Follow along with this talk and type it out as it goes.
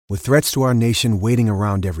With threats to our nation waiting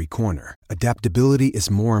around every corner, adaptability is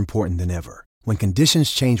more important than ever. When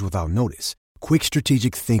conditions change without notice, quick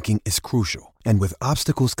strategic thinking is crucial. And with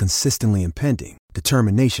obstacles consistently impending,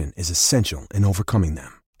 determination is essential in overcoming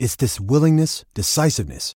them. It's this willingness,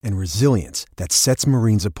 decisiveness, and resilience that sets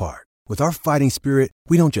Marines apart. With our fighting spirit,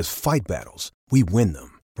 we don't just fight battles, we win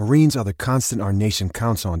them. Marines are the constant our nation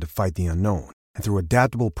counts on to fight the unknown. And through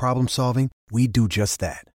adaptable problem solving, we do just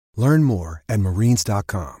that. Learn more at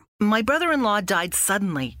marines.com. My brother-in-law died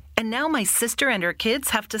suddenly, and now my sister and her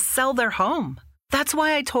kids have to sell their home. That's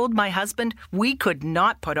why I told my husband we could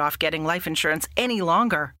not put off getting life insurance any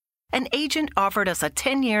longer. An agent offered us a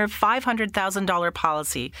 10-year, $500,000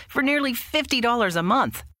 policy for nearly $50 a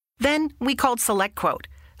month. Then we called SelectQuote.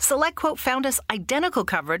 SelectQuote found us identical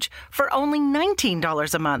coverage for only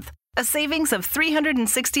 $19 a month, a savings of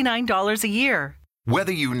 $369 a year.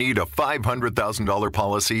 Whether you need a $500,000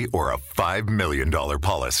 policy or a $5 million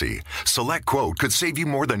policy, SelectQuote could save you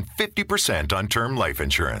more than 50% on term life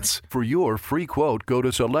insurance. For your free quote, go to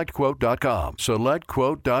SelectQuote.com.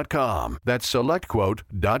 SelectQuote.com. That's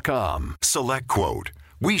SelectQuote.com. SelectQuote.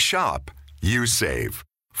 We shop. You save.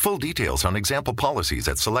 Full details on example policies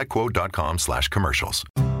at SelectQuote.com/commercials.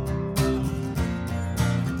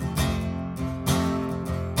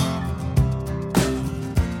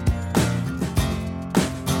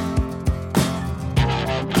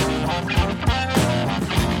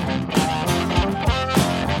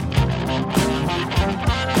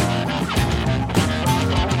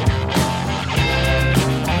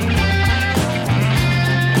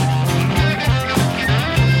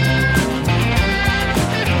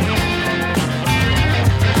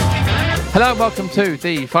 Hello and welcome to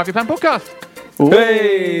the 5 Plan Podcast.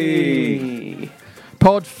 Hey!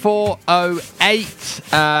 Pod 408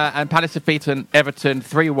 and Palace have beaten Everton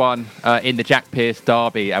 3-1 in the Jack Pearce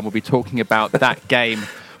derby, and we'll be talking about that game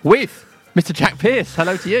with Mr. Jack Pearce.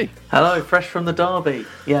 Hello to you. Hello, fresh from the derby.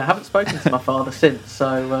 Yeah, I haven't spoken to my father since,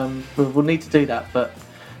 so we'll need to do that. But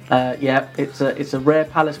yeah, it's a rare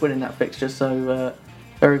Palace win in that fixture, so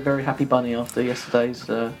very, very happy bunny after yesterday's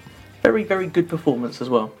very, very good performance as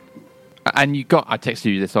well. And I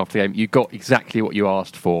texted you this after the game, you got exactly what you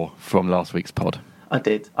asked for from last week's pod. I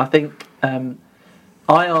did. I think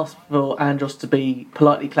I asked for Andros to be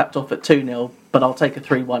politely clapped off at 2-0, but I'll take a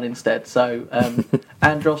 3-1 instead. So,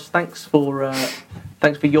 Andros, thanks for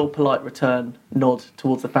your polite return nod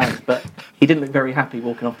towards the fans, but he didn't look very happy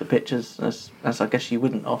walking off the pitch, as I guess you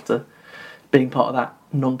wouldn't after being part of that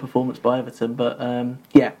non-performance by Everton. But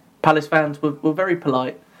yeah, Palace fans were very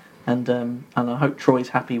polite. And I hope Troy's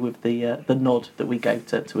happy with the nod that we gave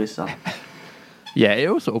to his son. Yeah, it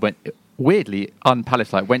all sort of went weirdly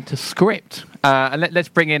un-Palace-like, went to script. And let's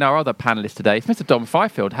bring in our other panellist today. It's Mr. Dom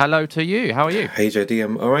Fifield. Hello to you. How are you? Hey, JD.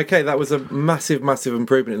 I'm okay. That was a massive, massive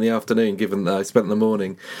improvement in the afternoon, given that I spent the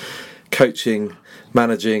morning coaching,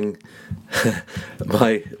 managing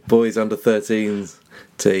my boys under 13s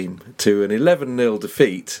team to an 11-0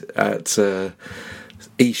 defeat at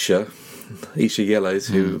Isha Yellows,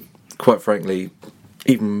 who, quite frankly,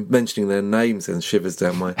 even mentioning their names sends shivers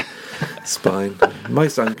down my spine.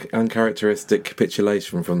 Most uncharacteristic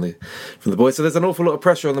capitulation from the boys. So there's an awful lot of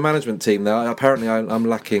pressure on the management team there. Apparently, I'm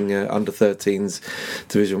lacking under 13s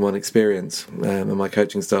Division 1 experience, and my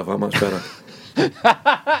coaching staff aren't much better.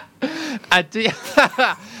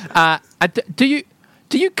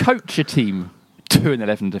 Do you coach a team to an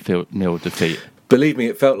 11-0 defeat? Believe me,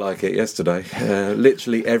 it felt like it yesterday.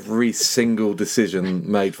 Literally every single decision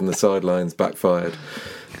made from the sidelines backfired.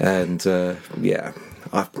 And, yeah,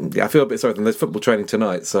 I feel a bit sorry for them. There's football training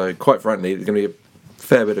tonight, so quite frankly, there's going to be a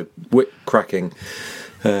fair bit of whip cracking.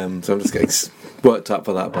 So I'm just getting worked up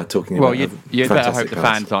for that by talking about it. Well, you'd better hope the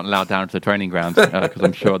fans aren't allowed down to the training ground, because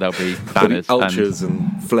I'm sure there'll be banners. Ultras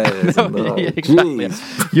and flares. And yeah, exactly.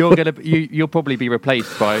 You'll probably be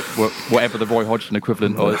replaced by whatever the Roy Hodgson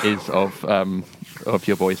equivalent is of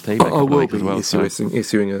your boys' team. I will be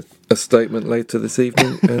issuing a statement later this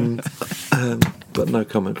evening, and but no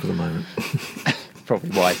comment for the moment.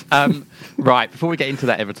 Probably wise. Right, before we get into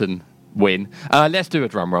that Everton win, let's do a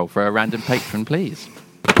drum roll for a random patron, please.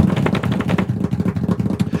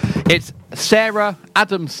 It's Sarah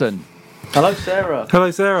Adamson. Hello, Sarah. Hello,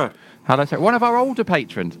 Sarah. Hello, Sarah. One of our older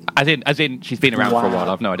patrons. As in, she's been around for a while.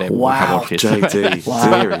 I've no idea how old she is. JD,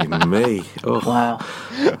 dearie me. Oh. Wow.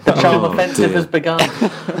 The charm offensive has begun.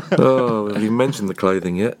 Oh, have you mentioned the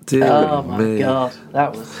clothing yet? Dearie Oh my me. God,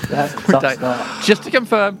 that's a tough start. Just to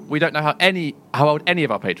confirm, we don't know how old any of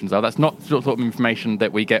our patrons are. That's not the sort of information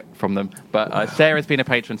that we get from them. But Sarah's been a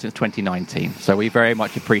patron since 2019, so we very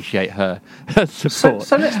much appreciate her support.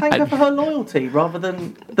 So let's thank her for her loyalty rather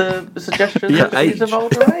than the suggestion that she's of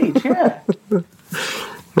older age. Yeah.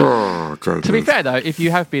 Oh, JD. To be fair, though, if you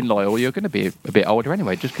have been loyal, you're going to be a bit older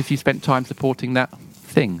anyway, just because you spent time supporting that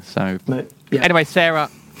thing. So, Anyway, Sarah,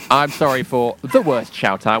 I'm sorry for the worst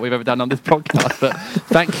shout-out we've ever done on this podcast, but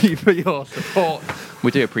thank you for your support.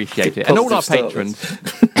 We do appreciate it. And all our patrons...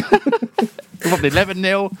 Probably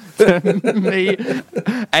 11-0 to me,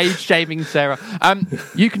 age-shaming Sarah.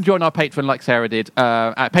 You can join our Patreon like Sarah did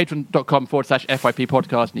at patreon.com/FYP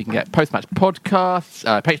podcast, and you can get post-match podcasts,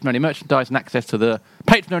 patron-only merchandise, and access to the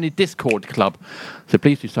patron-only Discord club. So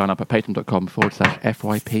please do sign up at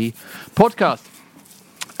patreon.com/FYP podcast.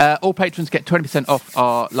 All patrons get 20% off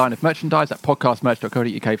our line of merchandise at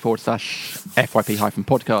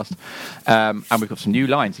podcastmerch.co.uk/FYP-podcast. And we've got some new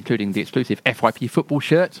lines, including the exclusive FYP football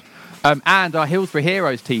shirt. And our Hillsbury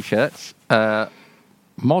Heroes T-shirts,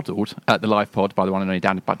 modelled at the live pod by the one and only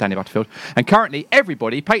Danny Butterfield. And currently,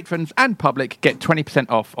 everybody, patrons and public, get 20%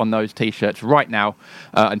 off on those T-shirts right now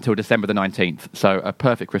until December the 19th. So a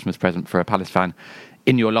perfect Christmas present for a Palace fan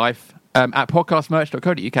in your life. At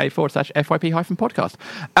podcastmerch.co.uk/FYP-podcast.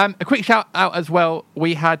 A quick shout out as well.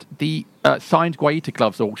 We had the signed Guaita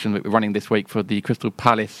gloves auction that we're running this week for the Crystal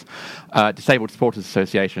Palace Disabled Supporters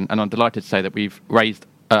Association. And I'm delighted to say that we've raised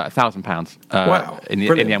 £1,000. Wow. In the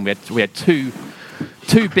end, we had two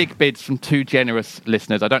big bids from two generous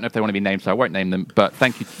listeners. I don't know if they want to be named, so I won't name them, but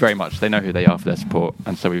thank you very much. They know who they are for their support,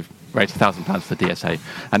 and so we've raised £1,000 for the DSA,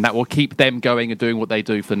 and that will keep them going and doing what they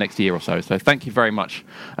do for the next year or so. So thank you very much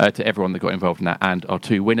to everyone that got involved in that, and our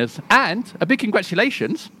two winners. And a big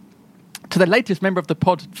congratulations to the latest member of the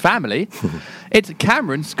pod family. It's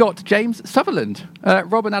Cameron Scott James Sutherland,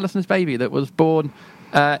 Rob and Alison's baby that was born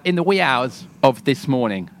in the wee hours of this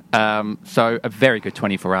morning. So a very good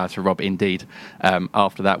 24 hours for Rob indeed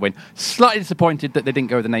after that win. Slightly disappointed that they didn't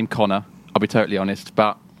go with the name Connor, I'll be totally honest,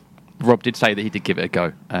 but Rob did say that he did give it a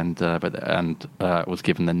go and was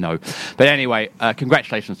given the no. But anyway,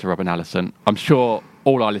 congratulations to Rob and Alison. I'm sure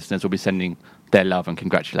all our listeners will be sending their love and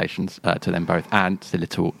congratulations to them both, and to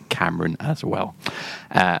little Cameron as well.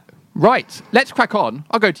 Right, let's crack on.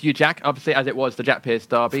 I'll go to you, Jack, obviously, as it was the Jack Pierce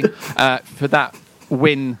derby. For that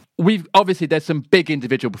win, there's some big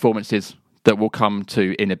individual performances that we'll come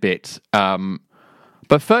to in a bit.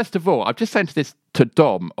 But first of all, I've just sent this to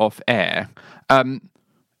Dom off air.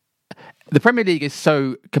 The Premier League is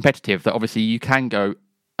so competitive that obviously you can go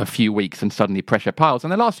a few weeks and suddenly pressure piles.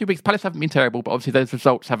 And the last few weeks, Palace haven't been terrible, but obviously those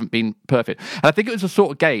results haven't been perfect. And I think it was a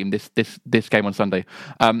sort of game, this game on Sunday,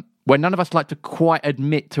 where none of us like to quite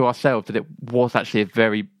admit to ourselves that it was actually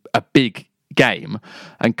a big game.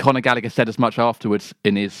 And Conor Gallagher said as much afterwards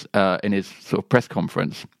in his sort of press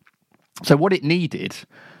conference. So what it needed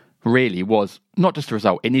really was not just a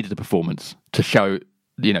result; it needed a performance to show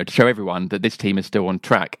everyone that this team is still on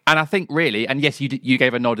track. And I think really, and yes, you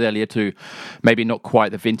gave a nod earlier to maybe not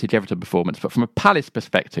quite the vintage Everton performance, but from a Palace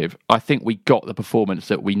perspective, I think we got the performance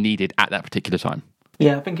that we needed at that particular time.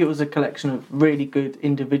 Yeah, I think it was a collection of really good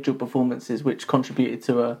individual performances which contributed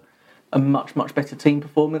to a much, much better team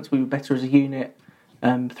performance. We were better as a unit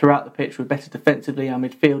throughout the pitch. We were better defensively. Our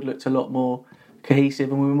midfield looked a lot more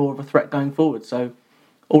cohesive, and we were more of a threat going forward. So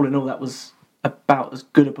all in all, that was about as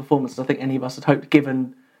good a performance as I think any of us had hoped,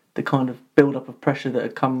 given the kind of build-up of pressure that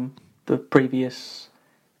had come the previous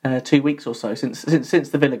 2 weeks or so since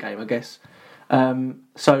the Villa game, I guess.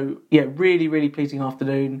 So yeah, really, really pleasing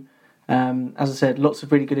afternoon. As I said, lots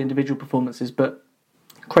of really good individual performances, but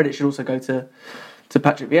credit should also go to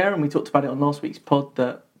Patrick Vieira, and we talked about it on last week's pod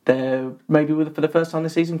that there maybe were for the first time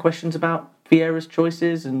this season questions about Vieira's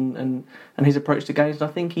choices and his approach to games. And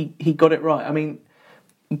I think he got it right. I mean,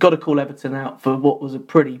 you've got to call Everton out for what was a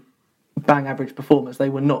pretty bang average performance. They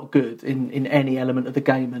were not good in any element of the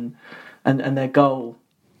game, and their goal,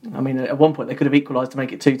 I mean, at one point they could have equalised to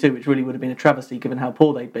make it 2-2, which really would have been a travesty given how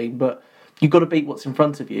poor they'd been. But you've got to beat what's in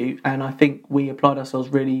front of you, and I think we applied ourselves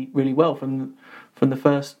really, really well from the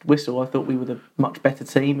first whistle. I thought we were the much better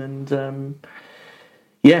team, and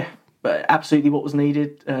but absolutely what was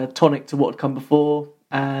needed, tonic to what had come before.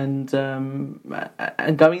 And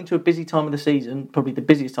going into a busy time of the season, probably the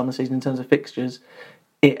busiest time of the season in terms of fixtures,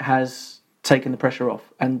 it has taken the pressure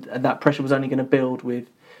off, and that pressure was only going to build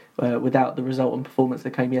without the result and performance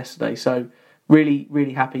that came yesterday. So really,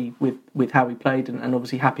 really happy with how he played, and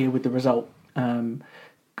obviously happier with the result.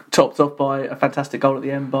 Topped off by a fantastic goal at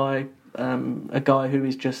the end by a guy who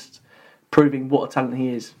is just proving what a talent he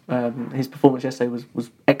is. His performance yesterday was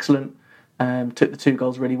excellent. Took the 2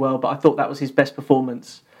 goals really well, but I thought that was his best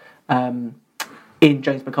performance in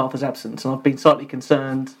James McArthur's absence. And I've been slightly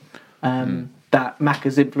concerned that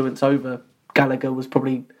Macca's influence over Gallagher was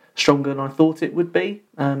probably stronger than I thought it would be,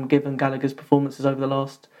 given Gallagher's performances over the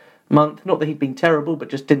last month. Not that he'd been terrible, but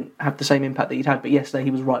just didn't have the same impact that he'd had. But yesterday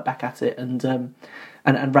he was right back at it and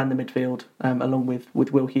ran the midfield along with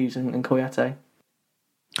Will Hughes and Koyate.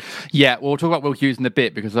 Yeah, we'll talk about Will Hughes in a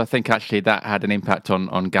bit, because I think actually that had an impact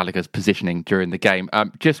on Gallagher's positioning during the game.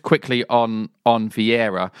 Just quickly on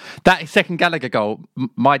Vieira, that second Gallagher goal,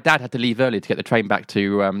 my dad had to leave early to get the train back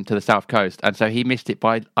to the South Coast, and so he missed it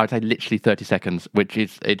by, I'd say, literally 30 seconds, which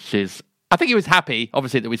is I think he was happy,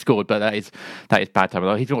 obviously, that we scored, but that is bad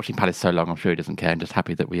time. He's been watching Palace so long, I'm sure he doesn't care, and just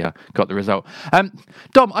happy that we got the result.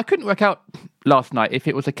 Dom, I couldn't work out last night if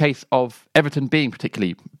it was a case of Everton being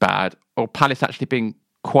particularly bad or Palace actually being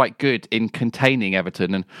quite good in containing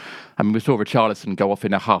Everton. And I mean, we saw Richarlison go off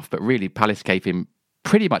in a huff, but really Palace gave him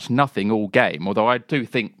pretty much nothing all game. Although I do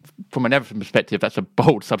think, from an Everton perspective, that's a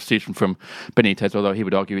bold substitution from Benitez, although he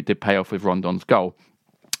would argue it did pay off with Rondon's goal.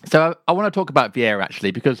 So I want to talk about Vieira,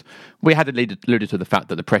 actually, because we had alluded to the fact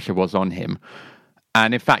that the pressure was on him.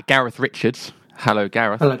 And in fact, Gareth Richards, hello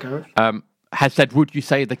Gareth, has said, would you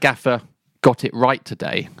say the gaffer got it right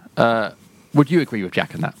today? Would you agree with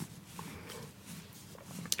Jack on that?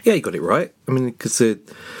 Yeah, he got it right. I mean, because the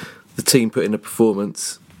team put in a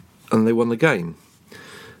performance and they won the game.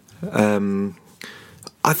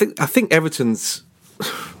 I think Everton's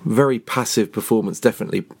very passive performance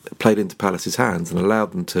definitely played into Palace's hands and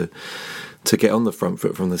allowed them to get on the front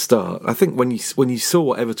foot from the start. I think when you saw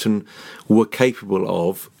what Everton were capable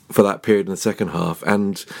of for that period in the second half,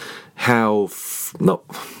 and how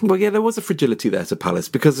there was a fragility there to Palace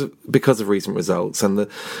because of recent results and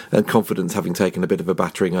confidence having taken a bit of a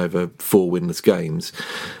battering over 4 winless games.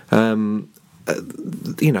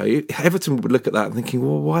 Everton would look at that and thinking,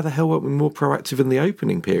 well, why the hell weren't we more proactive in the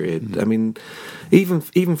opening period? I mean, even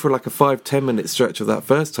for like a 5-10 minute stretch of that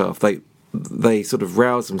first half, they sort of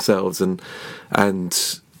roused themselves and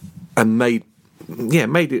made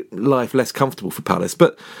it life less comfortable for Palace.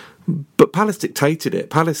 But Palace dictated it.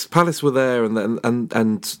 Palace were there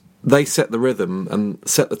and they set the rhythm and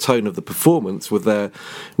set the tone of the performance with their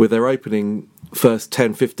opening first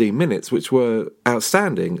 10-15 minutes, which were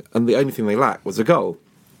outstanding, and the only thing they lacked was a goal.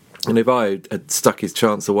 And if I had stuck his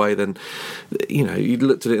chance away, then you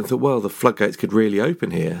looked at it and thought, well, the floodgates could really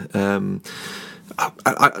open here.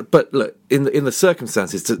 But look, in the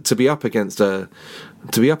circumstances, to be up against a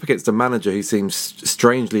manager who seems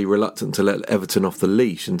strangely reluctant to let Everton off the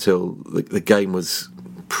leash until the game was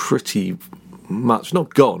pretty much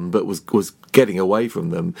not gone, but was getting away from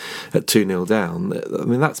them at 2-0 down. I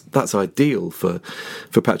mean, that's ideal for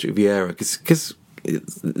Patrick Vieira, because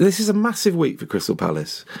this is a massive week for Crystal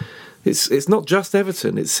Palace. It's not just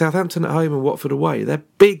Everton, it's Southampton at home and Watford away. They're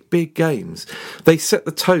big games. They set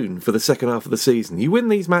the tone for the second half of the season. You win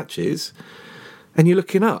these matches and you're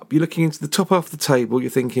looking up. You're looking into the top half of the table, you're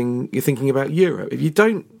thinking about Europe. If you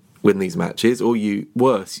don't win these matches, or you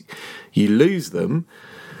lose them,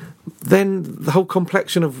 then the whole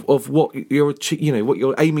complexion of what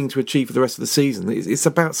you're aiming to achieve for the rest of the season, it's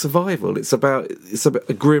about survival. It's about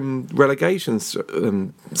a grim relegation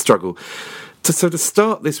struggle. So to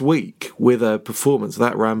start this week with a performance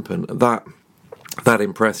that rampant, that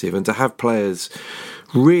impressive, and to have players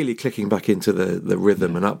really clicking back into the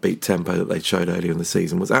rhythm and upbeat tempo that they showed earlier in the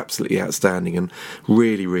season was absolutely outstanding and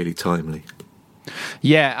really, really timely.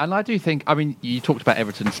 Yeah, and I do think, I mean, you talked about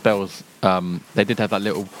Everton spells. They did have that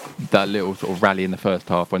little sort of rally in the first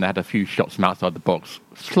half when they had a few shots from outside the box.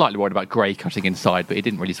 Slightly worried about Gray cutting inside, but he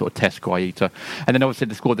didn't really sort of test Guaita. And then obviously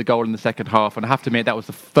they scored the goal in the second half. And I have to admit, that was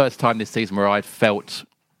the first time this season where I'd felt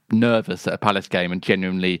nervous at a Palace game and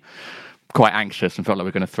genuinely quite anxious and felt like we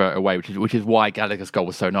were going to throw it away, which is why Gallagher's goal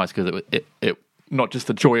was so nice, because it not just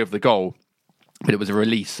the joy of the goal, but it was a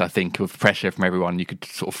release, I think, of pressure from everyone. You could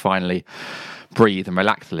sort of finally breathe and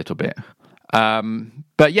relax a little bit.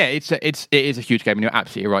 But yeah, it is a huge game, and you're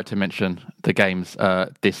absolutely right to mention the games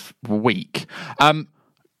this week.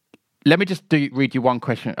 Let me just read you one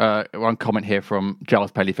comment here from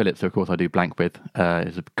Giles Paley Phillips, who of course I do blank with.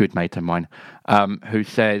 Is a good mate of mine, who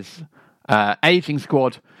says, "Aging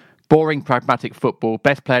squad boring, pragmatic football.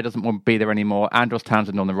 Best player doesn't want to be there anymore. Andros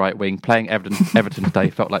Townsend on the right wing. Playing Everton today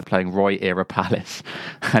felt like playing Roy-era Palace.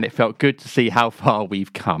 And it felt good to see how far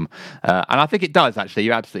we've come. And I think it does, actually.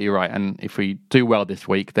 You're absolutely right. And if we do well this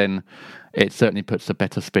week, then it certainly puts a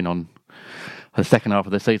better spin on the second half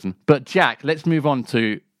of the season. But, Jack, let's move on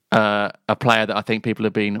to a player that I think people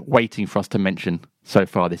have been waiting for us to mention so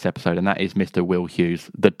far this episode, and that is Mr. Will Hughes,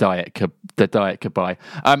 the Diet Kabai.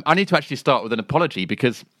 I need to actually start with an apology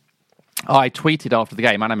because I tweeted after the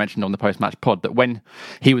game, and I mentioned on the post-match pod, that when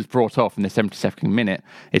he was brought off in the 72nd minute,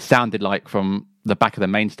 it sounded like from the back of the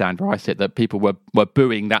main stand where I sit that people were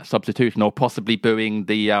booing that substitution, or possibly booing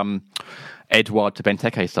the Edouard to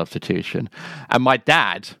Benteke substitution. And my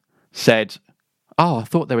dad said, "Oh, I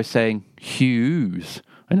thought they were saying Hughes,"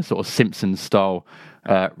 in a sort of Simpsons-style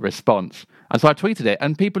response. And so I tweeted it,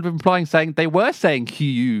 and people have been replying saying they were saying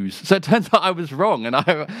Hughes. So it turns out I was wrong, and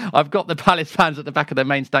I've got the Palace fans at the back of the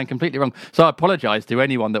main stand completely wrong. So I apologise to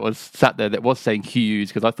anyone that was sat there that was saying Hughes,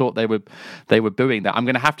 because I thought they were booing that. I'm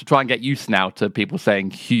going to have to try and get used now to people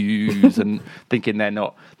saying Hughes and thinking they're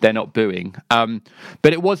not booing. But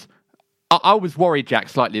it was, I was worried, Jack,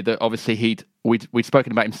 slightly that obviously we'd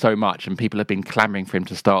spoken about him so much, and people have been clamouring for him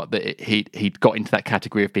to start, that he'd got into that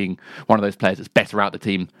category of being one of those players that's better out the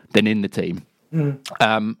team than in the team.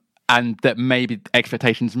 And that maybe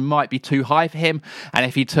expectations might be too high for him. And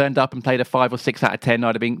if he turned up and played a 5 or 6 out of 10,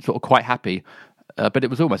 I'd have been sort of quite happy. But it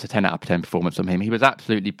was almost a 10 out of 10 performance from him. He was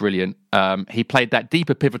absolutely brilliant. He played that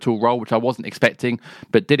deeper pivotal role, which I wasn't expecting,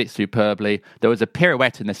 but did it superbly. There was a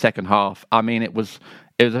pirouette in the second half. I mean, it was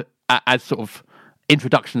as sort of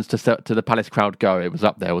introductions to the Palace crowd go. It was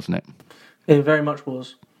up there, wasn't it? It very much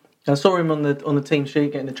was. I saw him on the team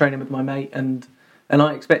sheet getting the training with my mate, and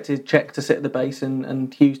I expected Cech to sit at the base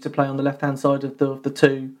and Hughes to play on the left hand side of the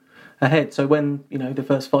two ahead. So when the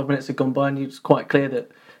first 5 minutes had gone by, and it was quite clear that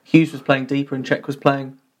Hughes was playing deeper and Cech was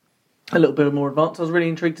playing a little bit more advanced, I was really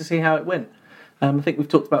intrigued to see how it went. I think we've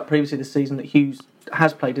talked about previously this season that Hughes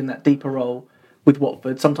has played in that deeper role with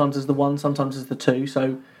Watford, sometimes as the 1, sometimes as the 2.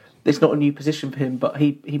 So it's not a new position for him, but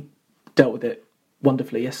he dealt with it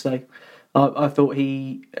wonderfully yesterday. I thought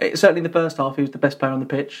certainly in the first half, he was the best player on the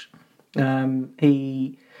pitch.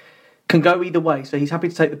 He can go either way, so he's happy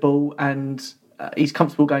to take the ball, and he's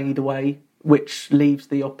comfortable going either way, which leaves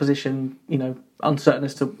the opposition, uncertain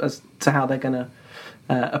as to how they're going to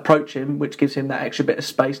approach him, which gives him that extra bit of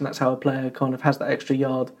space, and that's how a player kind of has that extra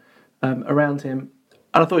yard around him.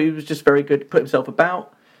 And I thought he was just very good, put himself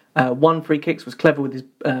about. 1 free kicks, was clever with his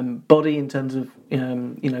body in terms of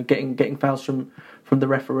getting fouls from the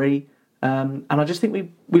referee, and I just think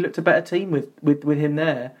we looked a better team with him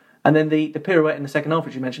there. And then the pirouette in the second half,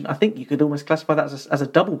 which you mentioned, I think you could almost classify that as a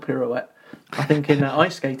double pirouette. I think in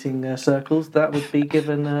ice skating circles that would be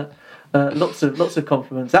given lots of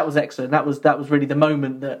compliments. That was excellent. That was really the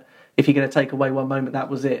moment that, if you're going to take away one moment, that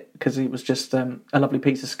was it, because it was just a lovely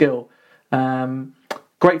piece of skill.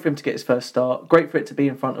 Great for him to get his first start. Great for it to be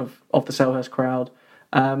in front of the Selhurst crowd.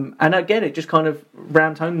 And again, it just kind of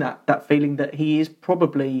rammed home that feeling that he is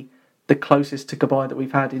probably the closest to Kabai that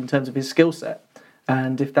we've had in terms of his skill set.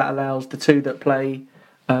 And if that allows the two that play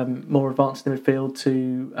more advanced in the midfield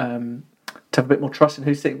to have a bit more trust in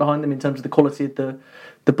who's sitting behind them in terms of the quality of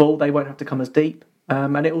the ball, they won't have to come as deep.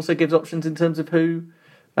 And it also gives options in terms of who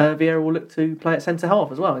Vieira will look to play at centre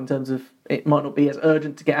half as well, in terms of it might not be as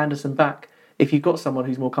urgent to get Anderson back if you've got someone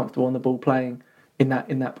who's more comfortable on the ball playing in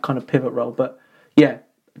that kind of pivot role. But yeah,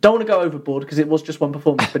 don't want to go overboard because it was just one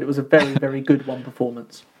performance, but it was a very, very good one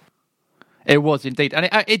performance. It was indeed. And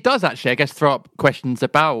it does actually, I guess, throw up questions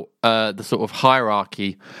about the sort of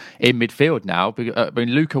hierarchy in midfield now. I mean,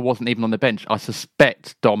 Luca wasn't even on the bench. I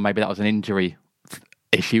suspect, Dom, maybe that was an injury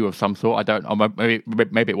issue of some sort. I don't know.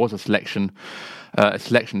 Maybe it was a selection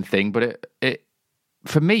thing. But it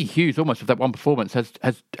for me, Hughes, almost with that one performance,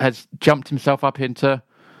 has jumped himself up into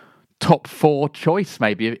top 4 choice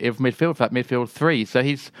maybe of midfield, for that midfield 3. So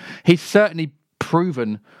he's certainly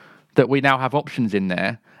proven that we now have options in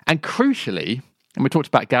there. And crucially, and we talked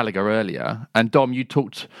about Gallagher earlier, and Dom, you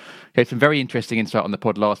had some very interesting insight on the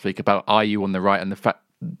pod last week about Ayew on the right and the fact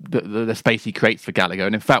the space he creates for Gallagher.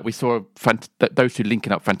 And in fact, we saw those two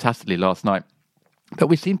linking up fantastically last night. But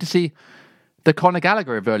we seem to see the Conor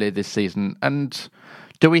Gallagher of earlier this season. And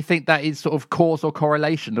do we think that is sort of cause or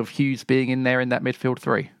correlation of Hughes being in there in that midfield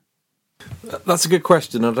 3? That's a good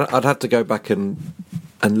question. I'd have to go back and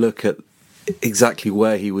look at exactly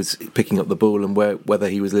where he was picking up the ball and whether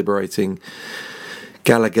he was liberating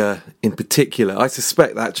Gallagher in particular. I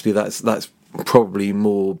suspect actually that's probably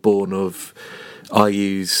more born of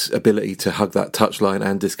Ayew's ability to hug that touchline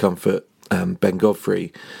and discomfort Ben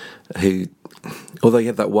Godfrey, who although he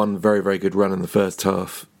had that one very, very good run in the first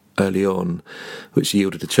half early on, which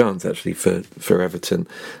yielded a chance actually for Everton,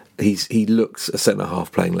 he looks a centre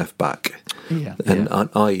half playing left back. And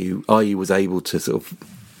Ayew was able to sort of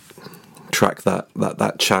track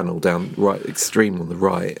that channel down right extreme on the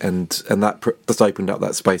right, and that just opened up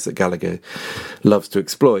that space that Gallagher loves to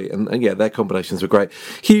exploit. And yeah, their combinations were great.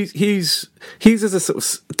 Hughes as a sort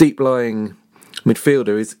of deep lying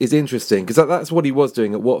midfielder is interesting because that's what he was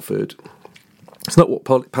doing at Watford. It's not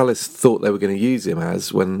what Palace thought they were going to use him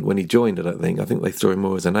as when he joined. I don't think. I think they saw him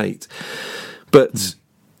more as an 8, but.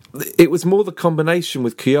 It was more the combination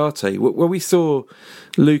with Kouyaté, where we saw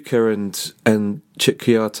Luca and Chip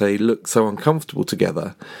Kouyaté look so uncomfortable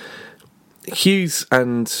together. Hughes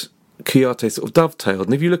and Kouyaté sort of dovetailed,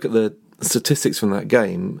 and if you look at the statistics from that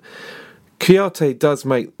game, Kouyaté does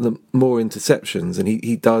make more interceptions, and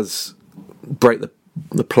he does break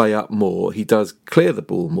the play up more. He does clear the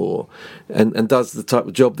ball more, and does the type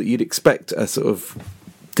of job that you'd expect a sort of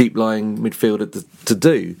deep lying midfielder to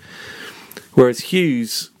do. Whereas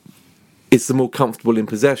Hughes is the more comfortable in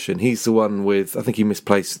possession. He's the one with, I think he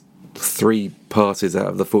misplaced 3 passes out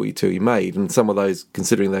of the 42 he made, and some of those,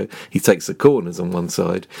 considering that he takes the corners on one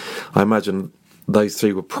side, I imagine those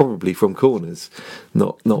 3 were probably from corners,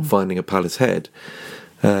 not finding a Palace head.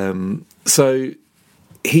 So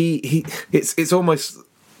it's almost,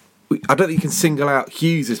 I don't think you can single out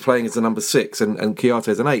Hughes as playing as a number 6 and Kouyaté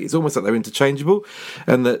as an 8. It's almost like they're interchangeable,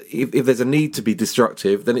 and that if there's a need to be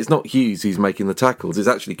destructive, then it's not Hughes who's making the tackles, it's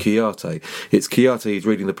actually Kouyaté. It's Kouyaté who's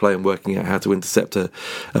reading the play and working out how to intercept a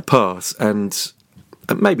pass, and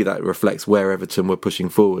maybe that reflects where Everton were pushing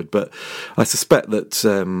forward. But I suspect that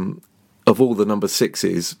of all the number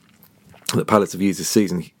 6s that Palace have used this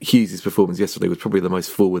season, Hughes' performance yesterday was probably the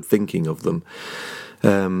most forward-thinking of them.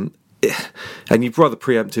 And you've rather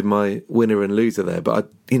preempted my winner and loser there,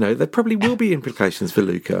 but there probably will be implications for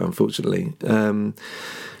Luca, unfortunately. And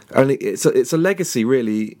it's a legacy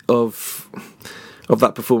really of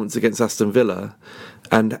that performance against Aston Villa,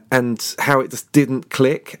 and how it just didn't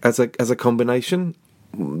click as a combination.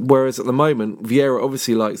 Whereas at the moment, Vieira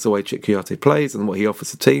obviously likes the way Chip Kouyaté plays and what he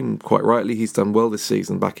offers the team. Quite rightly, he's done well this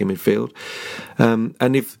season back in midfield.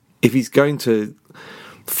 And if he's going to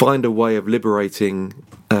find a way of liberating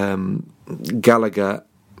Gallagher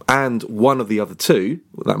and one of the other 2,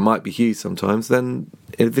 that might be Hughes sometimes, then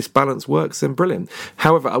if this balance works, then brilliant.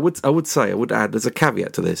 However, I would add, there's a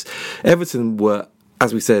caveat to this. Everton were,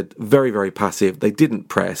 as we said, very, very passive. They didn't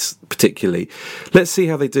press particularly. Let's see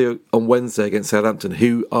how they do on Wednesday against Southampton,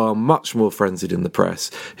 who are much more frenzied in the press,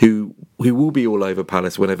 who will be all over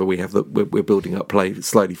Palace whenever we're building up play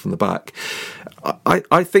slowly from the back.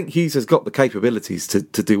 I think Hughes has got the capabilities to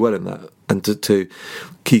do well in that, and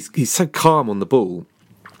he's so calm on the ball.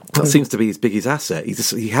 That seems to be his biggest asset.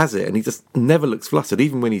 He has it, and he just never looks flustered,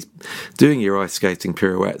 even when he's doing your ice skating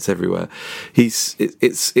pirouettes everywhere.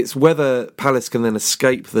 It's whether Palace can then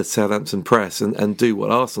escape the Southampton press and do what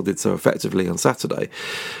Arsenal did so effectively on Saturday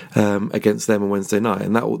against them on Wednesday night,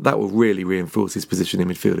 and that will really reinforce his position in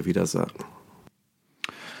midfield if he does that.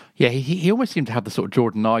 Yeah, he almost seemed to have the sort of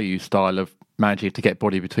Jordan Ayew style of managing to get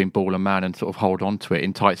body between ball and man and sort of hold on to it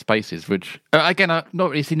in tight spaces, which, again, I've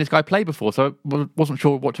not really seen this guy play before, so I wasn't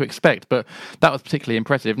sure what to expect, but that was particularly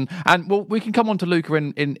impressive. And well, we can come on to Luca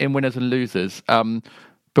in winners and losers,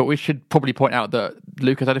 but we should probably point out that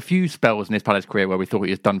Luca's had a few spells in his Palace career where we thought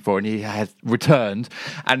he was done for, and he has returned.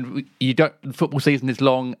 And the football season is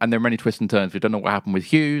long, and there are many twists and turns. We don't know what happened with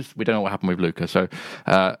Hughes. We don't know what happened with Luca. So,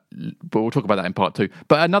 but we'll talk about that in part 2.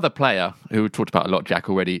 But another player who we talked about a lot, Jack,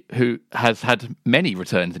 already, who has had many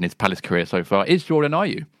returns in his Palace career so far, is Jordan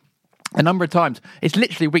Ayew. A number of times, it's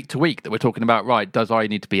literally week to week that we're talking about, right, does Ayew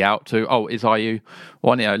need to be out to, is Ayew,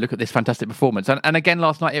 look at this fantastic performance. And again,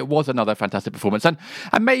 last night, it was another fantastic performance. And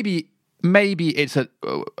maybe it's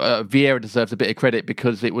Vieira deserves a bit of credit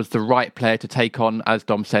because it was the right player to take on, as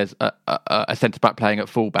Dom says, a centre-back playing at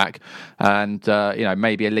full-back. And,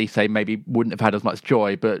 maybe Elise maybe wouldn't have had as much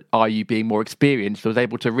joy, but Ayew being more experienced was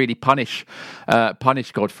able to really punish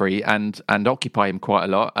Godfrey and occupy him quite a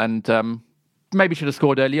lot. And maybe should have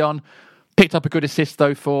scored early on. Picked up a good assist,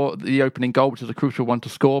 though, for the opening goal, which was a crucial one to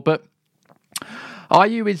score. But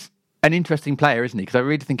Ayew is an interesting player, isn't he? Because I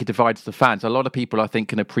really think he divides the fans. A lot of people, I think,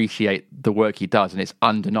 can appreciate the work he does, and it's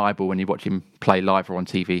undeniable when you watch him play live or on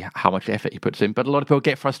TV how much effort he puts in. But a lot of people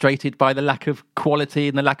get frustrated by the lack of quality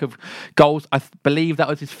and the lack of goals. I believe that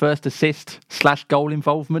was his first assist/goal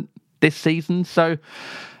involvement this season. So,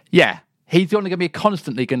 yeah. He's only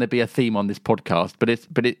constantly going to be a theme on this podcast, but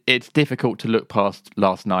it's difficult to look past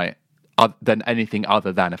last night than anything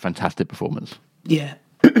other than a fantastic performance. Yeah,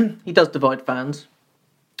 he does divide fans.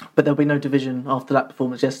 but there'll be no division after that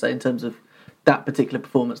performance yesterday in terms of that particular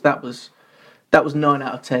performance. That was 9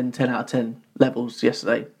 out of 10, 10 out of 10 levels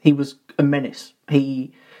yesterday. He was a menace.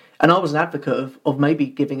 And I was an advocate of maybe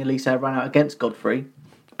giving Elise a run out against Godfrey,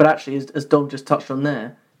 but actually, as Dom just touched on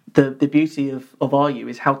there, the beauty of Ayew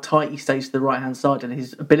is how tight he stays to the right-hand side and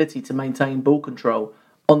his ability to maintain ball control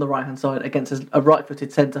on the right-hand side against a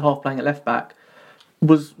right-footed centre-half playing at left-back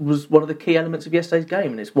was one of the key elements of yesterday's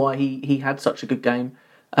game, and it's why he had such a good game.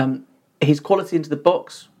 His quality into the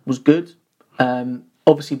box was good.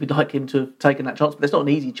 Obviously, we'd like him to have taken that chance, but it's not an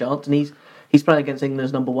easy chance, and he's playing against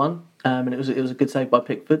England's number one, and it was a good save by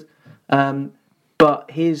Pickford. But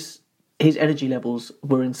his energy levels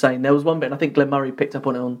were insane. There was one bit, and I think Glenn Murray picked up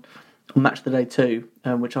on it on Match of the Day too,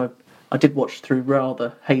 which I did watch through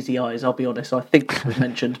rather hazy eyes, I'll be honest. I think it was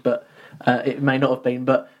mentioned, but it may not have been.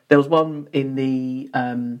 But there was one in the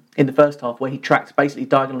first half where he tracked basically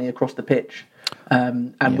diagonally across the pitch,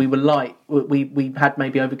 and we were light. We had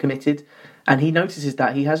maybe overcommitted, and he notices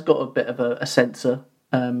that he has got a bit of a sensor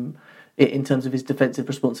in terms of his defensive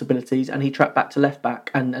responsibilities, and he tracked back to left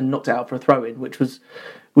back and knocked it out for a throw in, which was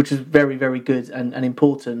very, very good and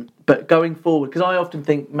important. But going forward, because I often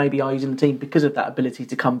think maybe I use in the team because of that ability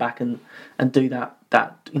to come back and do that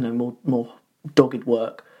more dogged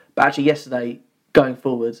work. But actually yesterday, going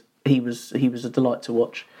forward, he was a delight to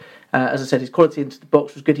watch. As I said, his quality into the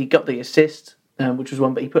box was good. He got the assist, which was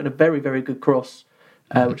one, but he put in a very, very good cross,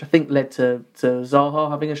 which I think led to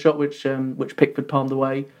Zaha having a shot which Pickford palmed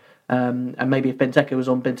away. And maybe if Benteke was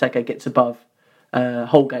on, Benteke gets above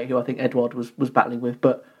Holgate, who I think Edouard was battling with.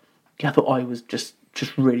 But yeah, I thought I was just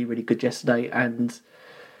really, really good yesterday, and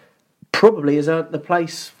probably has earned the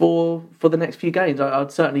place for the next few games. I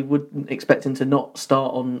certainly wouldn't expect him to not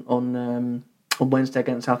start on Wednesday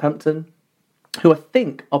against Southampton, who I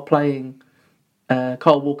think are playing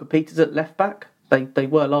Kyle Walker-Peters at left back. They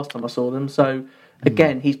were last time I saw them. So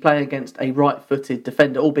again, he's playing against a right-footed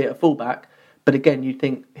defender, albeit a fullback. But again, you'd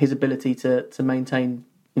think his ability to maintain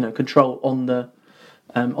control on the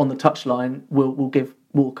touchline will give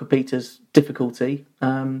Walker-Peters difficulty.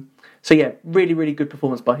 So yeah, really, really good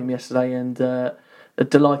performance by him yesterday, and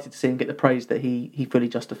delighted to see him get the praise that he fully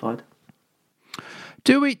justified.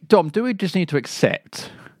 Do we just need to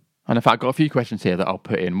accept? And in fact, I've got a few questions here that I'll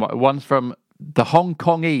put in. One's from the Hong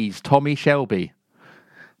Kongese, Tommy Shelby.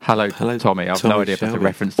 Hello, Tommy. I've no idea if that's a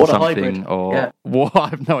reference to something or what. I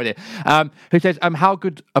have no idea. Who says, how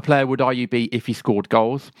good a player would Ayew be if he scored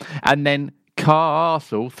goals? And then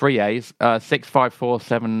Carsel, 3 A's,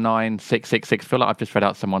 654796666. Feel like I've just read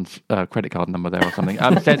out someone's credit card number there or something.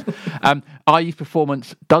 Says, Ayew's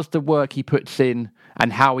performance, does the work he puts in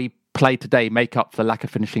and how he played today make up for the lack of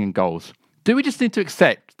finishing in goals? Do we just need to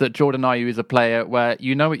accept that Jordan Ayew is a player where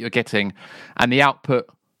you know what you're getting and the output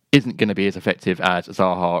isn't going to be as effective as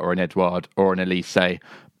Zaha or an Edouard or an Elise,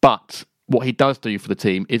 but what he does do for the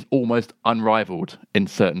team is almost unrivaled in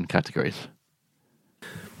certain categories?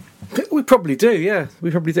 We probably do, yeah.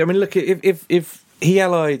 We probably do. I mean, look, if he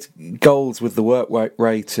allied goals with the work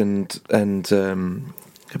rate and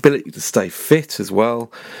ability to stay fit as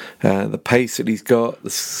well, the pace that he's got, the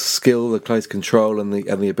skill, the close control, and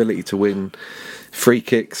the ability to win free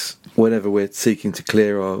kicks whenever we're seeking to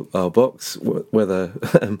clear our box, whether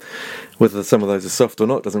some of those are soft or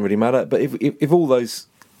not doesn't really matter. But if all those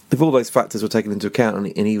factors were taken into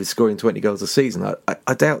account and he was scoring 20 goals a season,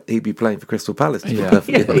 I doubt he'd be playing for Crystal Palace. He would have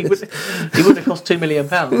cost £2 million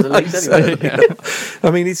at least anyway.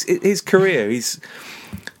 I mean, his career,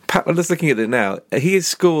 I'm just looking at it now. He has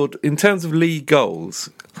scored, in terms of league goals,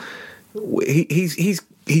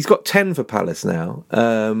 he's got 10 for Palace now.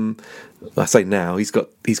 I say now, he's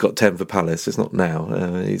got 10 for Palace. It's not now.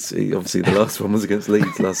 Obviously the last one was against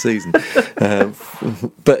Leeds last season.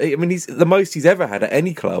 But I mean, the most he's ever had at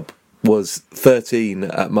any club was 13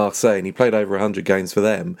 at Marseille, and he played over 100 games for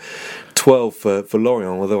them. 12 for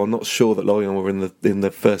Lorient, although I'm not sure that Lorient were in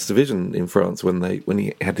the first division in France when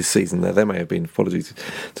he had his season there. There may have been, apologies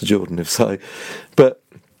to Jordan if so. But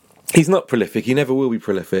he's not prolific. He never will be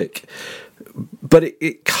prolific. But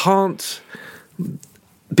it can't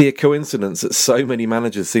be a coincidence that so many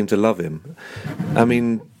managers seem to love him. I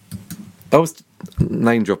mean, I was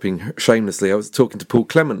name dropping shamelessly. I was talking to Paul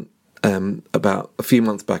Clement about a few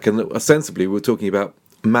months back, and ostensibly we were talking about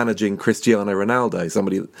managing Cristiano Ronaldo,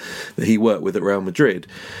 somebody that he worked with at Real Madrid.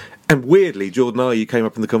 And weirdly, Jordan Ayew came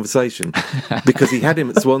up in the conversation because he had him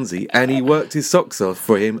at Swansea and he worked his socks off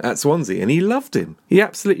for him at Swansea, and he loved him. He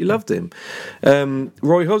absolutely loved him.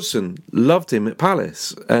 Roy Hodgson loved him at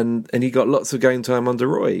Palace, and he got lots of game time under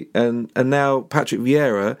Roy. And now Patrick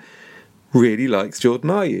Vieira really likes Jordan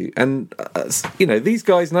Ayew, and these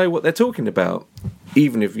guys know what they're talking about,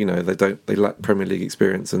 even if they lack Premier League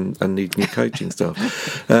experience and need new coaching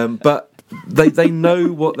staff, but they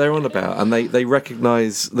know what they're on about, and they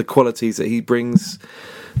recognise the qualities that he brings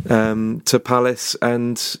to Palace,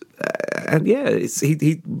 and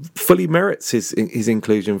he fully merits his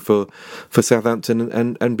inclusion for Southampton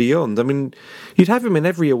and beyond. I mean, you'd have him in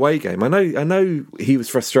every away game. I know he was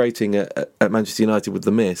frustrating at Manchester United with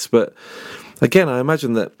the miss, but again, I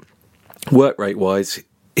imagine that work rate wise,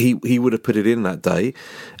 he would have put it in that day.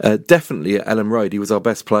 Definitely at Ellen Road, he was our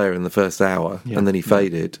best player in the first hour, and then he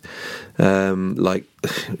faded, like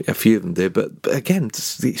a few of them did. But again,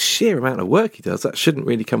 just the sheer amount of work he does, that shouldn't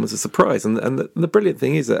really come as a surprise. And the brilliant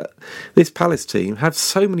thing is that this Palace team have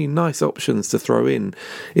so many nice options to throw in.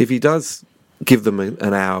 If he does give them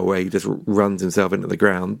an hour where he just runs himself into the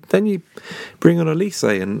ground, then you bring on Elise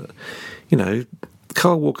and,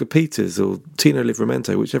 Carl Walker-Peters or Tino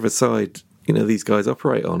Livramento, whichever side these guys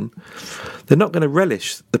operate on. They're not going to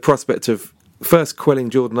relish the prospect of first quelling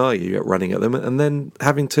Jordan Ayew at running at them, and then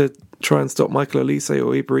having to try and stop Michael Olise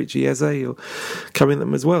or Iberici Eze or coming at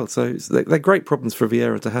them as well. So they're great problems for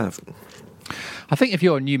Vieira to have. I think if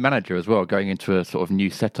you're a new manager as well, going into a sort of new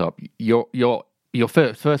setup, your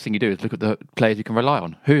first thing you do is look at the players you can rely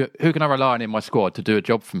on. Who can I rely on in my squad to do a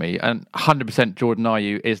job for me? And 100% Jordan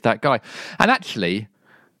Ayew is that guy. And actually,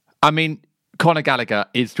 I mean, Conor Gallagher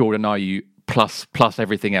is Jordan Ayew plus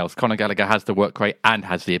everything else. Conor Gallagher has the work rate and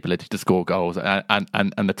has the ability to score goals and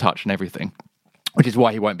the touch and everything, which is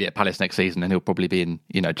why he won't be at Palace next season, and he'll probably be in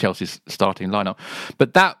Chelsea's starting lineup.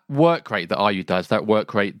 But that work rate that Ayew does, that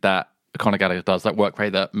work rate that Conor Gallagher does, that work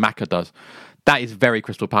rate that Maka does, that is very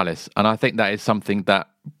Crystal Palace. And I think that is something that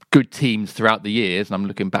good teams throughout the years, and I'm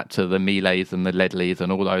looking back to the Miles and the Ledleys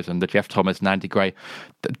and all those, and the Jeff Thomas and Andy Gray,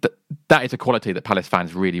 that is a quality that Palace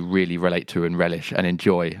fans really, really relate to and relish and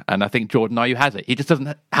enjoy. And I think Jordan Ayew has it. He just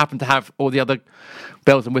doesn't happen to have all the other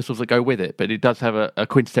bells and whistles that go with it, but he does have a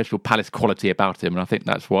quintessential Palace quality about him, and I think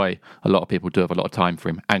that's why a lot of people do have a lot of time for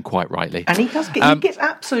him, and quite rightly. And he gets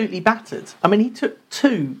absolutely battered. I mean, he took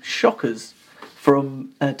 2 shockers from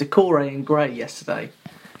Decore and Gray yesterday.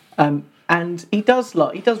 And he does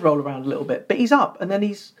roll around a little bit, but he's up, and then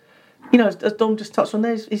he's, as Dom just touched on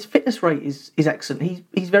there, his fitness rate is excellent.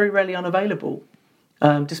 He's very rarely unavailable,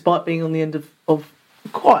 despite being on the end of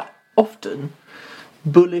quite often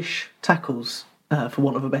bullish tackles, for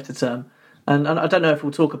want of a better term. And I don't know if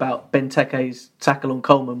we'll talk about Benteke's tackle on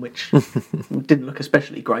Coleman, which didn't look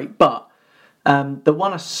especially great, but the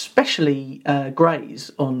one especially Gray's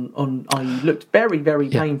on Ayew looked very, very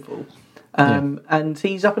painful. And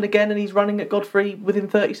he's up and again, and he's running at Godfrey within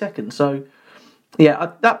 30 seconds. So,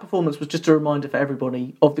 that performance was just a reminder for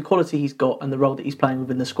everybody of the quality he's got and the role that he's playing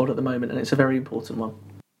within the squad at the moment, and it's a very important one.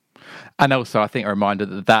 And also, I think a reminder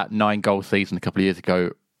that 9-goal season a couple of years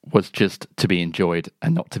ago was just to be enjoyed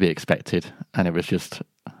and not to be expected. And it was just,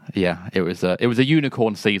 it was a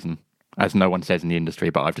unicorn season, as no one says in the industry,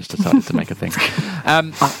 but I've just decided to make a thing.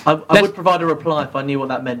 I would provide a reply if I knew what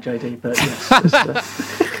that meant, JD, but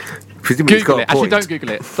yes. Google it. Actually, don't Google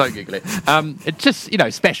it. Don't Google it. It's just,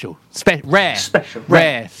 special. Rare. Special,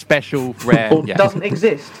 rare. Or doesn't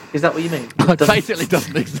exist. Is that what you mean? Basically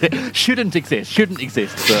doesn't exist. Shouldn't exist. Shouldn't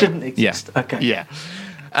exist. Shouldn't exist. Yeah. Okay.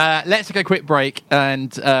 Yeah. Let's take a quick break,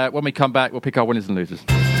 and when we come back, we'll pick our winners and losers.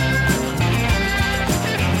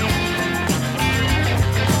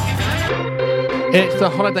 It's the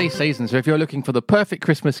holiday season, so if you're looking for the perfect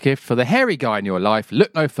Christmas gift for the hairy guy in your life,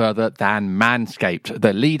 look no further than Manscaped,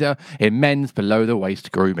 the leader in men's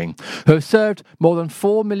below-the-waist grooming, who have served more than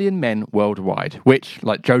 4 million men worldwide, which,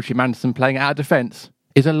 like Joachim Andersen playing out of defence,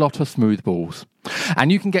 is a lot of smooth balls.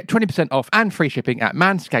 And you can get 20% off and free shipping at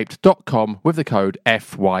manscaped.com with the code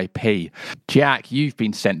FYP. Jack, you've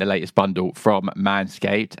been sent the latest bundle from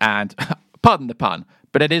Manscaped, and pardon the pun,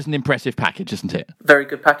 but it is an impressive package, isn't it? Very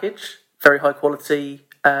good package. Very high quality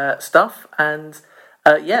stuff, and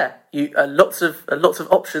lots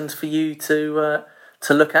of options for you to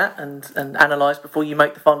look at and analyse before you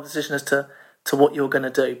make the final decision as to what you're going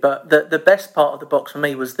to do. But the best part of the box for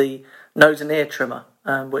me was the nose and ear trimmer,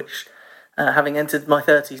 which, having entered my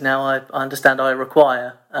 30s now, I understand I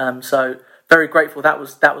require. So very grateful that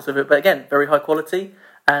was of it. But again, very high quality,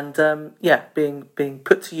 and being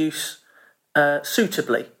put to use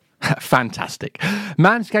suitably. Fantastic.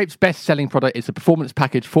 Manscaped's best-selling product is the Performance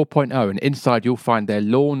Package 4.0, and inside you'll find their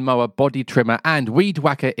lawnmower body trimmer and weed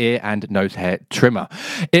whacker ear and nose hair trimmer.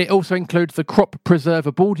 It also includes the Crop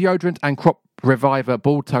Preserver ball deodorant and Crop Reviver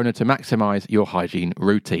ball toner to maximise your hygiene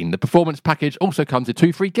routine. The Performance Package also comes with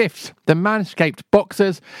 2 free gifts, the Manscaped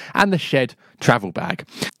Boxers and the Shed travel bag.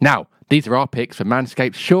 Now, These are our picks for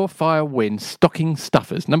Manscaped's surefire win stocking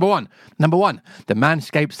stuffers. Number one, the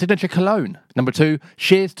Manscaped Signature Cologne. Number 2,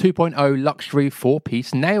 Shears 2.0 Luxury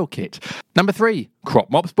 4-piece nail kit. Number 3,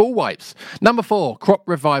 Crop Mops Ball Wipes. Number 4, Crop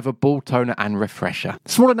Reviver Ball Toner and Refresher.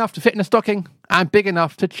 Small enough to fit in a stocking and big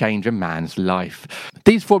enough to change a man's life.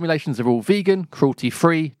 These formulations are all vegan,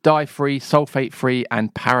 cruelty-free, dye-free, sulfate-free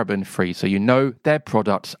and paraben-free, so you know their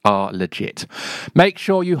products are legit. Make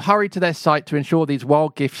sure you hurry to their site to ensure these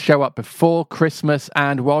wild gifts show up before Christmas,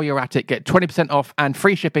 and while you're at it, get 20% off and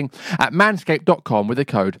free shipping at manscaped.com with the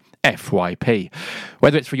code FYP.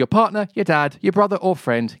 Whether it's for your partner, your dad, your brother or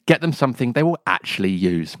friend, get them something they will actually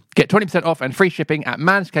use. Get 20% off and free shipping at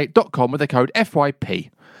manscaped.com with the code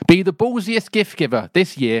FYP. Be the ballsiest gift giver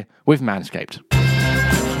this year with Manscaped.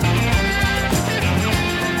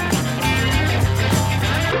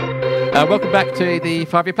 Welcome back to the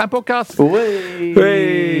 5-Year Plan podcast.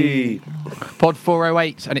 Hey. Pod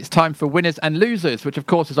 408, and it's time for winners and losers, which of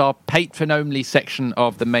course is our patron-only section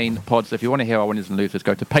of the main pod. So if you want to hear our winners and losers,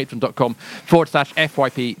 go to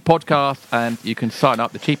patreon.com/FYP podcast, and you can sign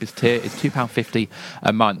up. The cheapest tier is £2.50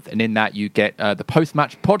 a month, and in that you get the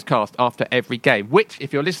post-match podcast after every game, which,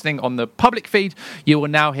 if you're listening on the public feed, you will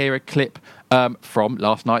now hear a clip from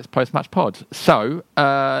last night's post-match pod. So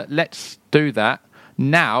let's do that.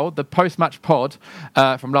 Now, the post-match pod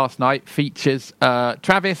from last night features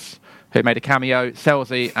Travis, who made a cameo,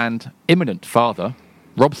 Selzy, and imminent father,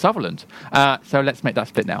 Rob Sutherland. So let's make that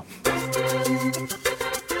split now.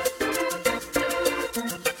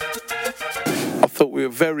 I thought we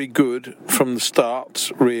were very good from the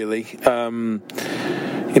start, really.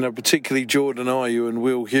 Particularly Jordan Ayew and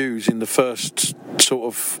Will Hughes in the first sort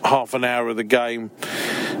of half an hour of the game.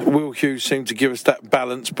 Will Hughes seemed to give us that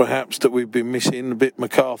balance, perhaps, that we've been missing, a bit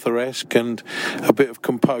MacArthur-esque and a bit of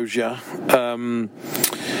composure. And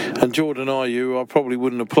Jordan Ayew, I probably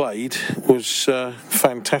wouldn't have played, was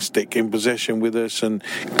fantastic in possession with us and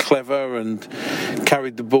clever and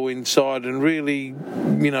carried the ball inside and really,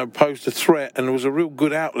 posed a threat and was a real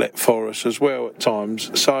good outlet for us as well at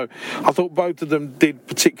times. So I thought both of them did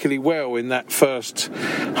particularly well in that first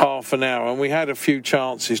half an hour, and we had a few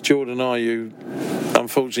chances. Jordan Ayew,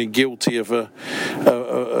 unfortunately, guilty of a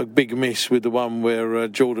big miss with the one where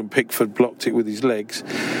Jordan Pickford blocked it with his legs.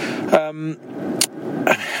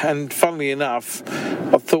 And funnily enough,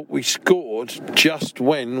 I thought we scored just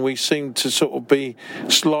when we seemed to sort of be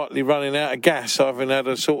slightly running out of gas, having had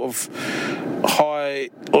a sort of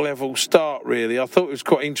high-level start, really. I thought it was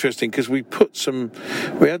quite interesting because we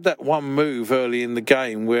had that one move early in the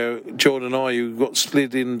game where Jordan Ayew got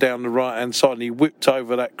slid in down the right-hand side and he whipped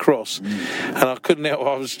over that cross. And I couldn't help,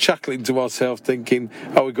 I was chuckling to myself thinking,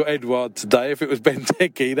 we got Edouard today. If it was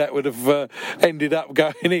Benteke, that would have ended up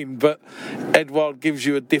going in. But Edouard gives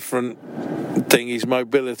you a different thing. His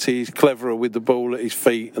mobility, he's cleverer with the ball at his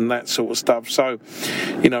feet and that sort of stuff. So,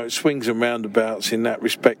 it swings and roundabouts in that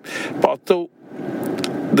respect. But I thought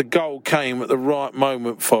the goal came at the right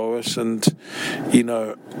moment for us, and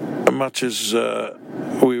much as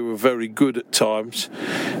we were very good at times,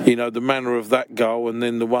 the manner of that goal and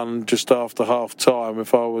then the one just after half time,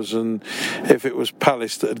 if it was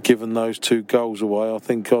Palace that had given those two goals away, I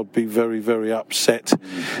think I'd be very, very upset.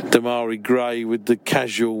 Damari Gray with the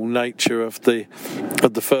casual nature of the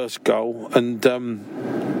first goal, and then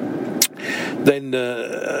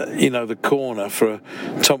the corner for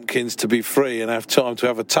Tompkins to be free and have time to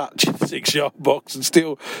have a touch in the 6-yard box and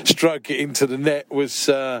still stroke it into the net was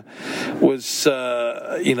I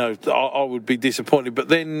would be disappointed. But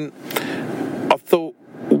then I thought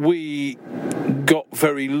we got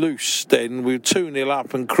very loose then. We were 2-0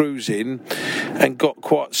 up and cruising and got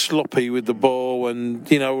quite sloppy with the ball, and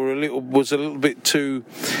we were a little bit too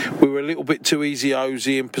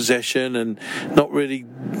easy-osy in possession and not really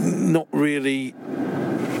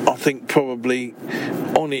I think probably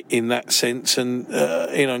on it in that sense, and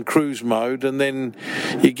in cruise mode, and then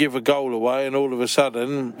you give a goal away and all of a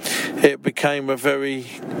sudden it became a very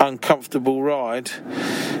uncomfortable ride.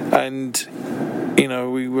 And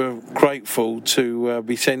we were grateful to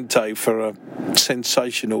Vicente for a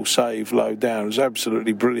sensational save low down. It was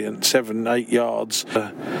absolutely brilliant, 7-8 yards.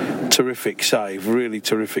 Terrific save, really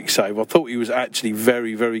terrific save. I thought he was actually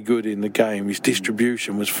very, very good in the game. His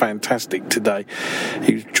distribution was fantastic today.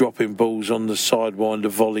 He was dropping balls on the sidewinder,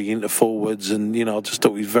 volley into forwards, and I just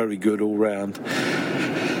thought he was very good all round.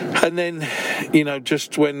 And then,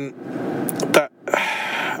 just when that,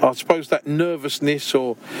 I suppose that nervousness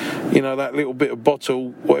or, that little bit of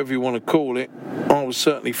bottle, whatever you want to call it, I was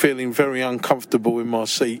certainly feeling very uncomfortable in my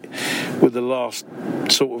seat with the last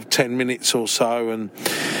sort of 10 minutes or so, and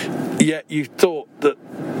yet you thought that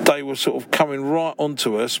they were sort of coming right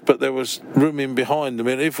onto us, but there was room in behind them.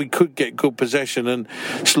 And if we could get good possession and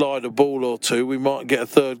slide a ball or two, we might get a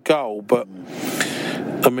third goal. But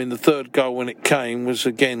I mean, the third goal when it came was,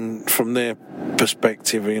 again, from their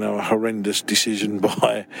perspective, a horrendous decision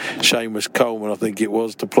by Seamus Coleman, I think it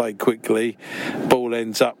was, to play quickly. Ball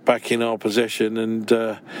ends up back in our possession, and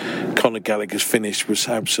Conor Gallagher's finish was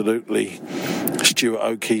absolutely Stuart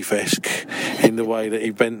O'Keefe-esque in the way that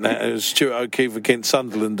he bent that. It was Stuart O'Keefe against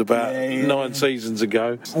Sunderland about 9 seasons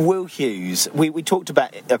ago. Will Hughes, we talked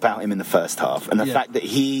about him in the first half, and the fact that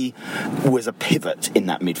he was a pivot in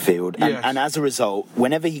that midfield, and as a result,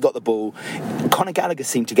 whenever he got the ball, Conor Gallagher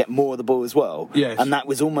seemed to get more of the ball as well. Yes. And that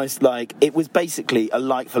was almost like, it was basically a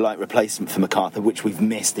like-for-like replacement for MacArthur, which we've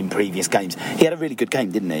missed in previous games. He had a really good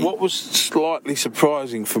game, didn't he? What was slightly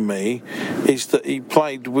surprising for me is that he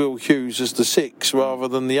played Will Hughes as the 6 rather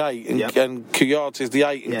than the 8, and Kouyaté as the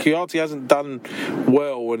 8. And Kouyaté hasn't done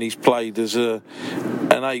well when he's played as an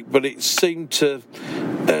 8, but it seemed to...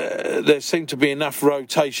 there seemed to be enough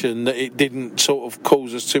rotation that it didn't sort of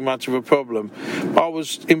cause us too much of a problem. I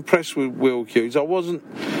was impressed with Will Hughes.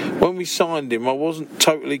 When we signed him, I wasn't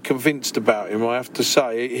totally convinced about him, I have to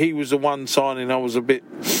say. He was the one signing I was a bit,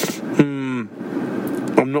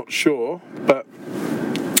 I'm not sure, but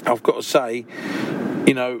I've got to say,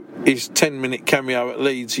 his 10-minute cameo at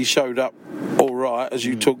Leeds, he showed up all right, as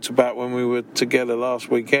you talked about when we were together last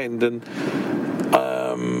weekend, and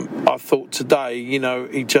I thought today,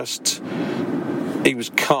 he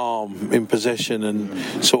was calm in possession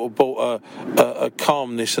and sort of brought a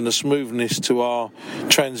calmness and a smoothness to our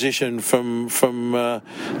transition from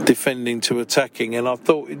defending to attacking. And I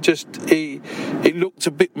thought it looked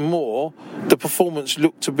a bit more, the performance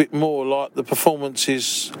looked a bit more like the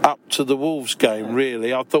performances up to the Wolves game,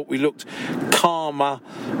 really. I thought we looked calmer,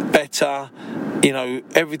 better.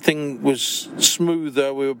 Everything was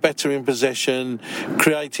smoother. We were better in possession,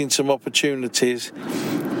 creating some opportunities.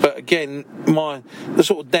 But again, the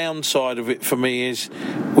sort of downside of it for me is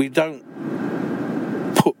we don't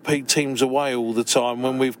put teams away all the time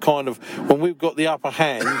when we've got the upper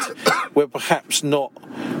hand. We're perhaps not.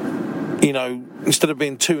 Instead of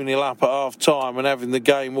being 2-0 up at half time and having the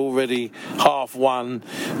game already half won,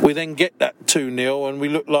 we then get that 2-0 and we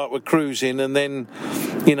look like we're cruising, and then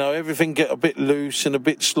everything get a bit loose and a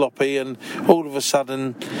bit sloppy, and all of a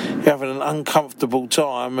sudden you're having an uncomfortable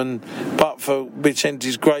time. But for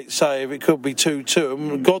Vicente's great save, it could be 2-2,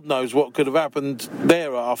 and God knows what could have happened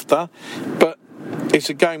thereafter. But it's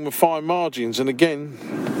a game with fine margins, and again,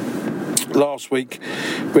 last week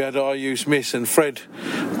we had Hughes miss, and Fred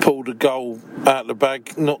pulled a goal out of the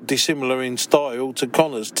bag, not dissimilar in style to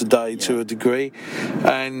Connor's today to a degree.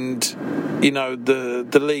 And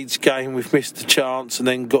the Leeds game, we've missed a chance and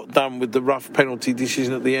then got done with the rough penalty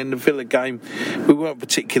decision at the end. of Villa game, we weren't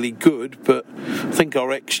particularly good, but I think our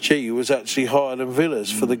XG was actually higher than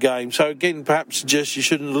Villa's for the game. So again, perhaps suggest you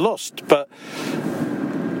shouldn't have lost, but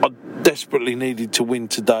desperately needed to win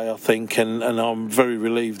today, I think, and I'm very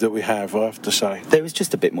relieved that we have, I have to say. There was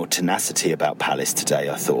just a bit more tenacity about Palace today,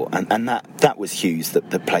 I thought, and that was Hughes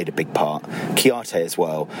that played a big part. Kouyaté as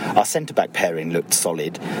well. Our centre-back pairing looked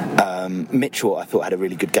solid. Mitchell, I thought, had a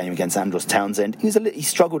really good game against Andros Townsend. He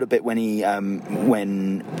struggled a bit when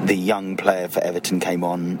the young player for Everton came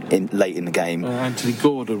on late in the game. Anthony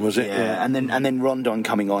Gordon, was it? Yeah, and then Rondon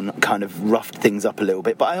coming on kind of roughed things up a little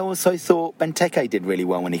bit. But I also thought Benteke did really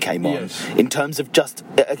well when he came on. Yes. In terms of just,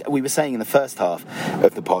 we were saying in the first half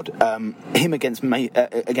of the pod, him against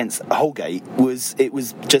Holgate was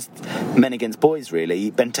just men against boys,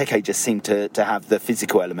 really. Benteke just seemed to have the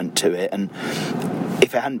physical element to it, and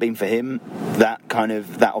if it hadn't been for him, that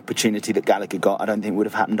opportunity that Gallagher got, I don't think would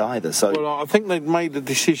have happened either. So, well, I think they'd made the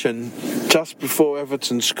decision just before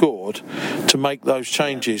Everton scored to make those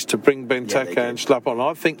changes, to bring Benteke and Schlupp on.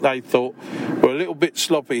 I think they thought, we're a little bit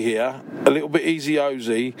sloppy here, a little bit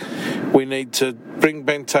easy-ozy. We need to bring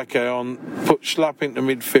Benteke on, put Schlupp into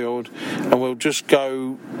midfield, and we'll just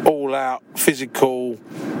go all out, physical,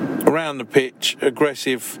 around the pitch,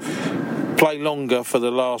 aggressive, play longer for the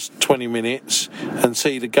last 20 minutes and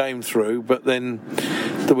see the game through. But then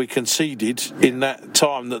we conceded in that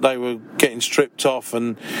time that they were getting stripped off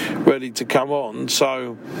and ready to come on.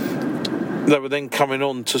 So they were then coming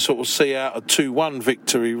on to sort of see out a 2-1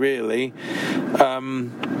 victory, really.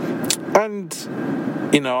 And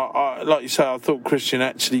like you say, I thought Christian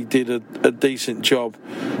actually did a decent job,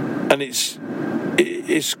 and it's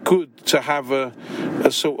good to have a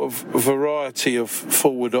sort of variety of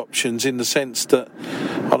forward options, in the sense that,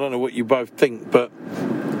 I don't know what you both think, but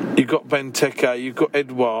you've got Benteke, you've got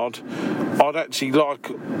Edouard. I'd actually like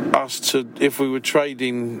us to, if we were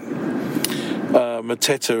trading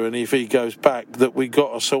Mateta, and if he goes back, that we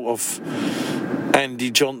got a sort of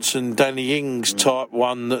Andy Johnson, Danny Ings type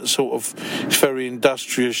one that sort of is very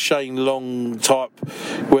industrious, Shane Long type,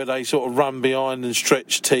 where they sort of run behind and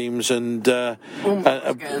stretch teams and Dwight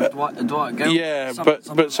yeah,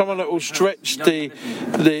 but someone that will stretch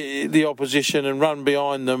the opposition and run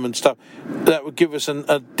behind them and stuff. That would give us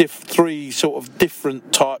three sort of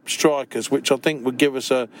different type strikers, which I think would give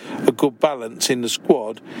us a good balance in the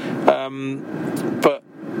squad. But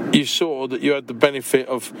you saw that you had the benefit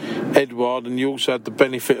of Edouard and you also had the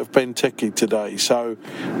benefit of Benteke today. So,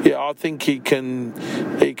 yeah, I think he can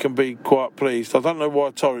be quite pleased. I don't know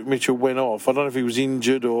why Tyrick Mitchell went off. I don't know if he was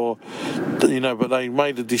injured or, but they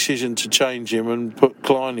made a decision to change him and put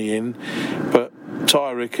Kleiny in. But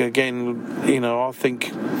Tyrick, again, I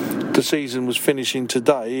think the season was finishing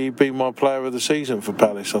today. He'd be my player of the season for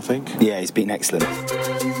Palace, I think. Yeah, he's been excellent.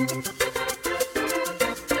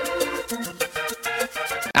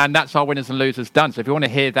 And that's our winners and losers done. So if you want to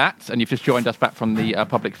hear that, and you've just joined us back from the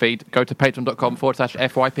public feed, go to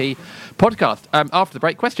patreon.com/FYP podcast. After the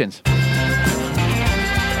break, questions.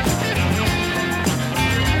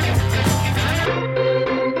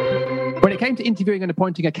 When it came to interviewing and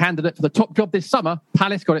appointing a candidate for the top job this summer,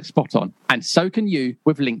 Palace got it spot on. And so can you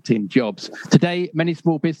with LinkedIn Jobs. Today, many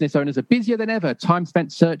small business owners are busier than ever. Time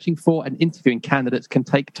spent searching for and interviewing candidates can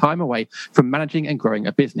take time away from managing and growing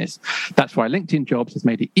a business. That's why LinkedIn Jobs has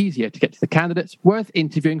made it easier to get to the candidates worth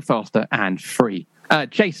interviewing faster and free.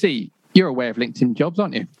 JC, you're aware of LinkedIn Jobs,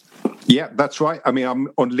 aren't you? Yeah, that's right. I mean, I'm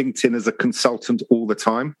on LinkedIn as a consultant all the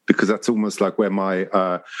time because that's almost like where my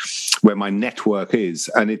network is,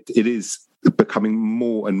 and it is becoming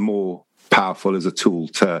more and more powerful as a tool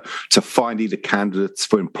to find either candidates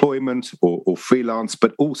for employment or freelance,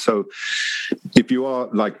 but also if you are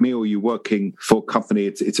like me or you're working for a company,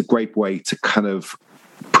 it's a great way to kind of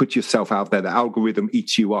put yourself out there. The algorithm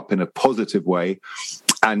eats you up in a positive way,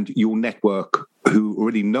 and your network who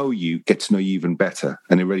already know you get to know you even better,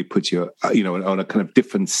 and it really puts you on a kind of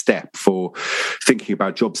different step for thinking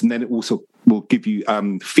about jobs. And then it also will give you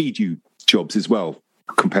feed you jobs as well,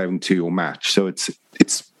 comparing to your match. So it's a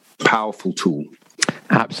powerful tool.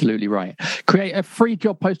 Absolutely right. Create a free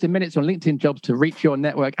job post in minutes on LinkedIn Jobs to reach your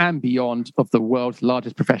network and beyond of the world's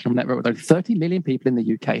largest professional network with over 30 million people in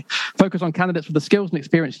the UK. Focus on candidates with the skills and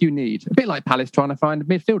experience you need. A bit like Palace trying to find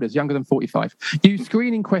midfielders younger than 45. Use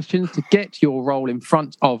screening questions to get your role in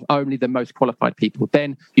front of only the most qualified people.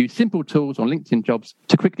 Then use simple tools on LinkedIn Jobs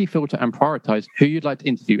to quickly filter and prioritize who you'd like to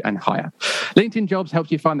interview and hire. LinkedIn Jobs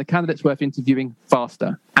helps you find the candidates worth interviewing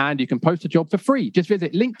faster. And you can post a job for free. Just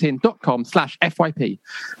visit linkedin.com/FYP.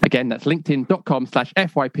 Again, that's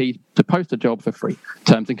linkedin.com/FYP to post a job for free.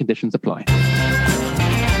 Terms and conditions apply.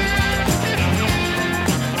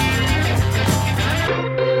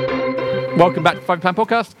 Welcome back to 5 Plan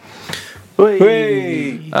Podcast.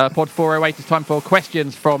 Pod 408, it's time for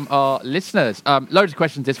questions from our listeners. Loads of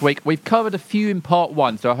questions this week. We've covered a few in part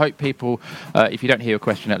one, so I hope people, if you don't hear a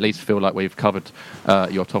question, at least feel like we've covered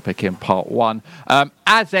your topic in part one.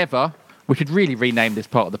 As ever, we should really rename this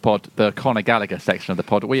part of the pod the Conor Gallagher section of the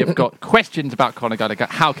pod. We have got questions about Conor Gallagher.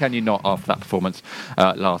 How can you not after that performance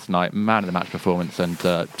last night? Man of the match performance and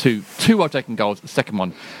two well-taken goals. The second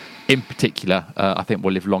one in particular, I think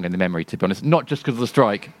will live long in the memory, to be honest. Not just because of the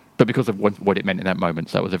strike, but because of what it meant in that moment.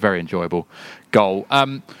 So it was a very enjoyable goal.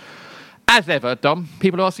 As ever, Dom,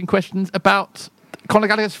 people are asking questions about Conor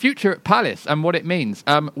Gallagher's future at Palace and what it means.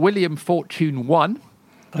 William Fortune 1.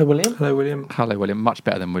 Hello, William. Hello, William. Hello, William. Much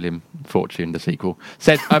better than William Fortune, the sequel.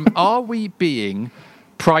 Says, are we being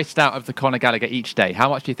priced out of the Conor Gallagher each day? How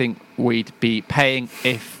much do you think we'd be paying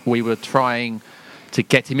if we were trying to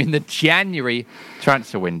get him in the January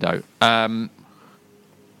transfer window?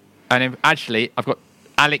 Actually, I've got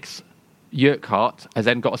Alex Yerkhart has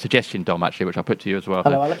then got a suggestion, Dom, actually, which I'll put to you as well.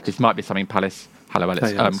 Hello, Alex. This might be something Palace, Hey,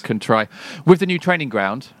 Alex. can try. With the new training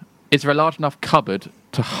ground, is there a large enough cupboard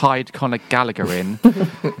to hide Conor Gallagher in?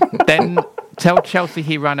 Then tell Chelsea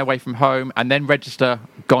he ran away from home and then register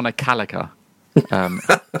Conor Gallagher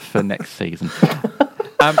for next season.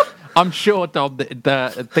 I'm sure, Dom, that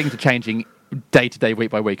the things are changing day to day,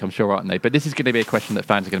 week by week, I'm sure, aren't they? But this is going to be a question that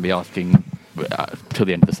fans are going to be asking till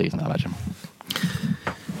the end of the season, I imagine.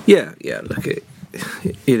 Yeah. Look, it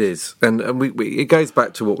is, and it goes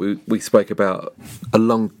back to what we spoke about a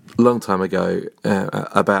long time ago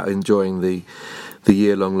about enjoying the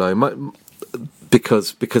year-long loan,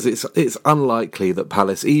 because it's unlikely that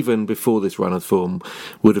Palace, even before this run of form,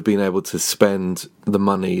 would have been able to spend the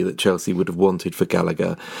money that Chelsea would have wanted for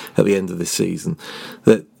Gallagher at the end of this season.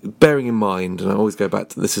 That, bearing in mind, and I always go back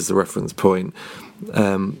to this as the reference point,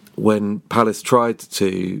 when Palace tried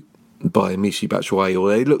to by Michy Batshuayi, or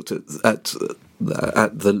they looked at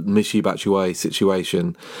the Michy Batshuayi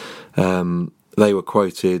situation. They were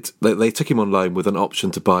quoted. They took him on loan with an option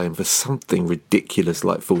to buy him for something ridiculous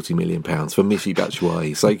like £40 million for Michy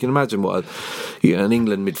Batshuayi. So you can imagine what an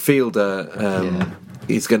England midfielder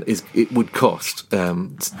it would cost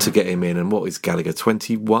to get him in. And what is Gallagher,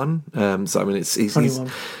 21? So I mean, he's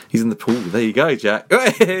in the pool. There you go, Jack.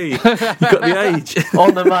 Hey, you got the age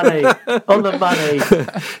on the money. On the money.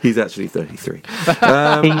 He's actually 33.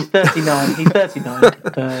 He's 39. He's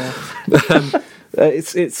 39.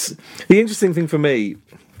 It's the interesting thing for me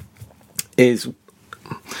is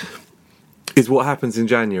what happens in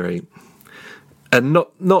January, and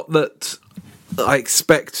not that I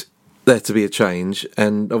expect there to be a change,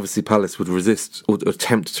 and obviously Palace would resist or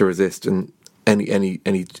attempt to resist and any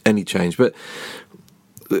change, but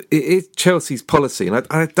it is Chelsea's policy, and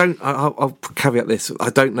I'll caveat this: I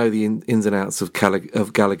don't know the ins and outs of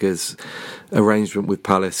Gallagher's arrangement with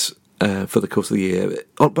Palace. For the course of the year,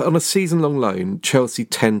 but on a season-long loan, Chelsea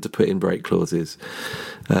tend to put in break clauses,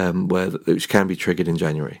 which can be triggered in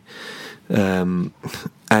January, and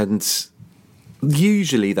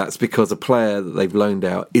usually that's because a player that they've loaned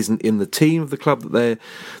out isn't in the team of the club that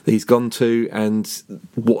he's gone to, and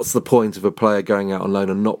what's the point of a player going out on loan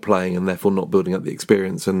and not playing, and therefore not building up the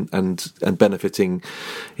experience and benefiting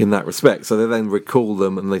in that respect? So they then recall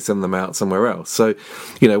them and they send them out somewhere else. So,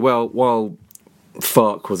 while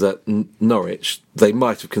Farke was at Norwich, they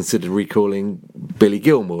might have considered recalling Billy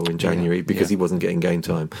Gilmour in January because he wasn't getting game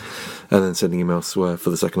time, and then sending him elsewhere for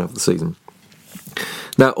the second half of the season.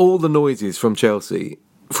 Now, all the noises from Chelsea,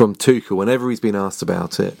 from Tuchel, whenever he's been asked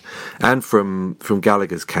about it, and from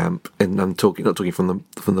Gallagher's camp, and I'm not talking from the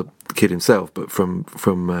kid himself, but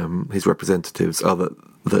from his representatives, are that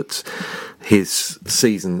his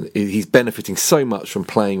season, he's benefiting so much from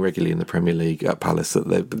playing regularly in the Premier League at Palace that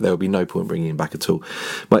there will be no point bringing him back at all.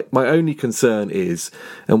 My only concern is,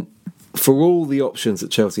 for all the options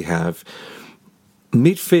that Chelsea have,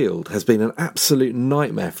 midfield has been an absolute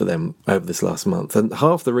nightmare for them over this last month, and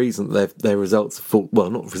half the reason their results have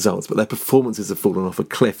not results, but their performances have fallen off a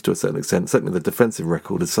cliff to a certain extent. Certainly the defensive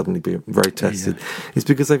record has suddenly been very tested. It's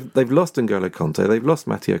because they've lost N'Golo Kanté, they've lost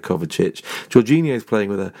Mateo Kovacic. Jorginho's playing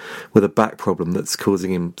with a back problem that's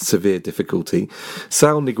causing him severe difficulty.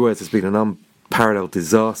 Saúl Ñíguez has been an unparalleled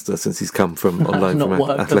disaster since he's come from on loan from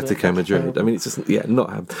Atletico Madrid. I mean, it's just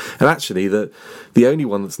not happened. And actually, the only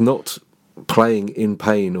one that's not playing in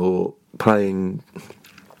pain or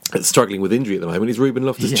struggling with injury at the moment is Ruben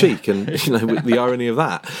Loftus-Cheek, and with the irony of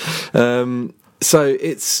that. So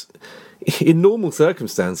it's, in normal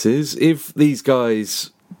circumstances, if these guys,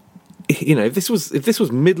 if this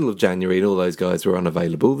was middle of January and all those guys were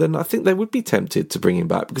unavailable, then I think they would be tempted to bring him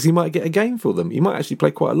back because he might get a game for them. He might actually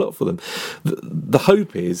play quite a lot for them. The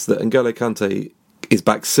hope is that N'Golo Kanté is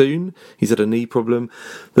back soon. He's had a knee problem,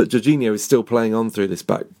 that Jorginho is still playing on through this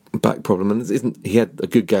back problem, and he had a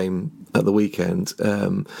good game at the weekend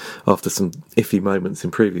after some iffy moments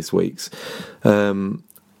in previous weeks, and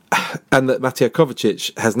that Mateo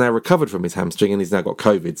Kovacic has now recovered from his hamstring and he's now got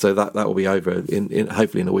COVID, so that will be over in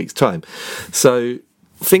hopefully in a week's time. So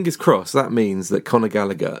fingers crossed, that means that Conor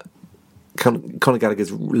Gallagher's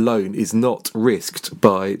loan is not risked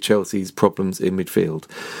by Chelsea's problems in midfield.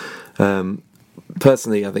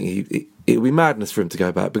 Personally, I think it would be madness for him to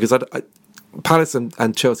go back, because Palace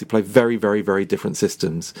and Chelsea play very, very, very different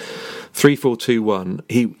systems.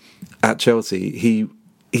 3-4-2-1. At Chelsea,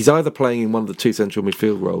 he's either playing in one of the two central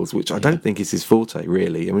midfield roles, which I don't think is his forte,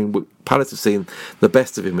 really. I mean, Palace have seen the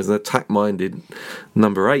best of him as an attack-minded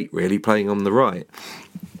number 8, really, playing on the right.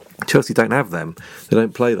 Chelsea don't have them. They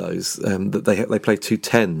don't play those. They play two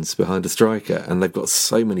 10s behind a striker, and they've got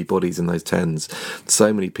so many bodies in those 10s,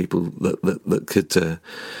 so many people that could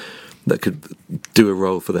do a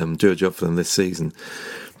role for them, do a job for them this season.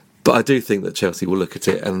 But I do think that Chelsea will look at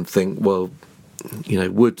it and think, well,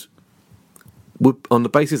 would on the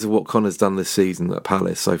basis of what Connor's done this season at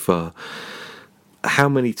Palace so far, how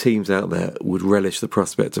many teams out there would relish the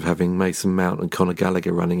prospect of having Mason Mount and Conor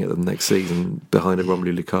Gallagher running at them next season behind a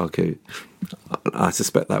Romelu Lukaku? I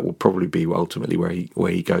suspect that will probably be ultimately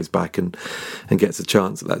where he goes back and gets a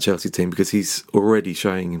chance at that Chelsea team, because he's already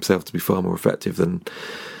showing himself to be far more effective than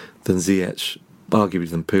Ziyech, arguably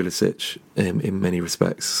than Pulisic in many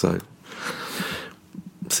respects. So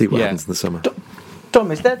see what happens in the summer.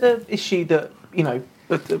 Dom, is there the issue that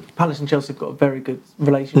Palace and Chelsea have got a very good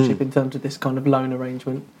relationship in terms of this kind of loan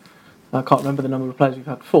arrangement? I can't remember the number of players we've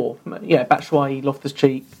had before. Yeah, Batshuayi,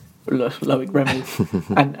 Loftus-Cheek, Loic Remy,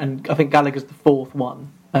 and I think Gallagher's the fourth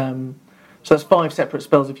one. So that's 5 separate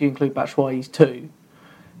spells if you include Batshuayi's 2.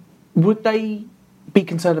 Would they be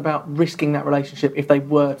concerned about risking that relationship if they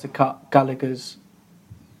were to cut Gallagher's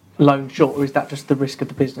loan short, or is that just the risk of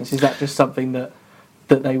the business? Is that just something that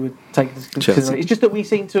they would take into consideration? It's just that we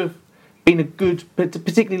seem to have been a good,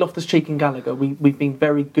 particularly Loftus-Cheek and Gallagher, we've been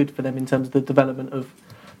very good for them in terms of the development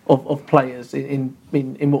of players in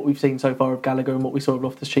what we've seen so far of Gallagher and what we saw of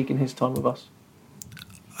Loftus-Cheek in his time with us.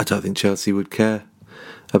 I don't think Chelsea would care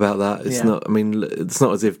about that. It's not. I mean, it's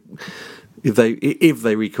not as if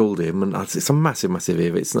they recalled him, and it's a massive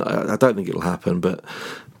if. It's not. I don't think it'll happen, but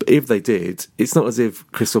if they did, it's not as if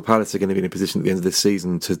Crystal Palace are going to be in a position at the end of this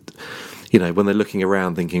season to, when they're looking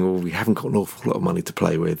around thinking, well, we haven't got an awful lot of money to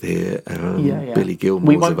play with here. Billy Gilmore's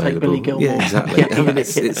we won't available. Take Billy Gilmore. Yeah, exactly. I mean,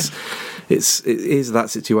 it is that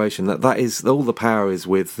situation that is all the power is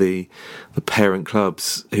with the parent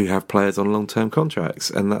clubs who have players on long-term contracts,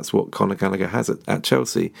 and that's what Conor Gallagher has at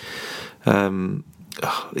Chelsea.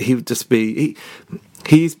 He would just be.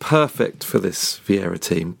 He's perfect for this Vieira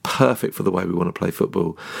team, perfect for the way we want to play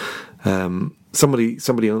football. Somebody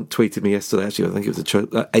tweeted me yesterday, actually, I think it was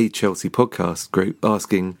a Chelsea podcast group,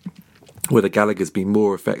 asking whether Gallagher's been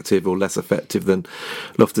more effective or less effective than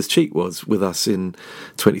Loftus-Cheek was with us in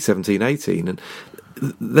 2017-18. And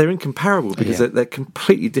they're incomparable because they're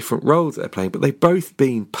completely different roles that they're playing, but they've both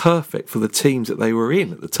been perfect for the teams that they were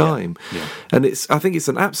in at the time. Yeah. And I think it's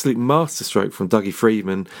an absolute masterstroke from Dougie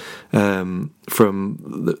Freedman, from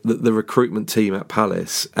the recruitment team at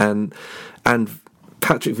Palace, and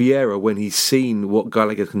Patrick Vieira, when he's seen what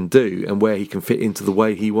Gallagher can do and where he can fit into the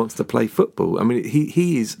way he wants to play football. I mean,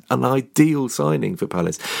 he is an ideal signing for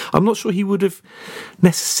Palace. I'm not sure he would have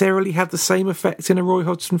necessarily had the same effect in a Roy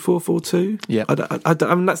Hodgson 4-4-2. Yeah,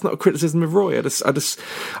 I mean, that's not a criticism of Roy. I just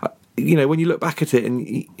when you look back at it,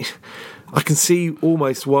 and I can see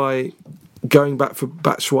almost why going back for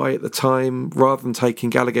Batshuayi at the time, rather than taking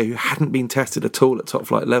Gallagher, who hadn't been tested at all at top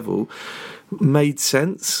flight level, made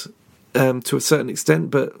sense. To a certain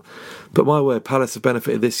extent, but my word, Palace have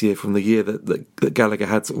benefited this year from the year that Gallagher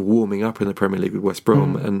had sort of warming up in the Premier League with West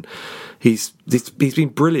Brom, and he's been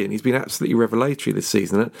brilliant. He's been absolutely revelatory this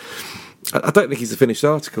season. I don't think he's a finished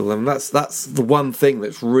article, and that's the one thing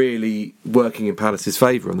that's really working in Palace's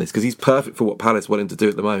favour on this, because he's perfect for what Palace want him to do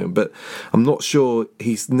at the moment. But I'm not sure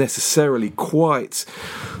he's necessarily quite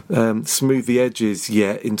smooth the edges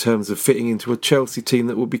yet in terms of fitting into a Chelsea team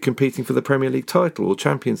that will be competing for the Premier League title or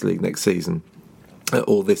Champions League next season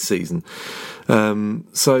or this season.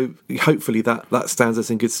 So hopefully that stands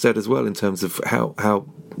us in good stead as well in terms of how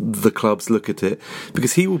the clubs look at it,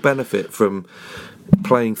 because he will benefit from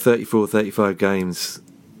playing 34, 35 games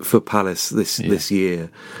for Palace this year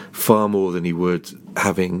far more than he would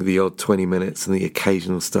having the odd 20 minutes and the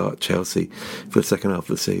occasional start at Chelsea for the second half of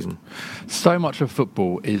the season. So much of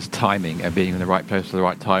football is timing and being in the right place at the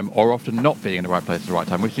right time, or often not being in the right place at the right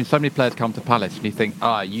time. We've seen so many players come to Palace and you think,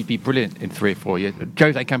 you'd be brilliant in 3 or 4 years.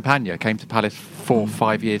 Jose Campagna came to Palace 4 or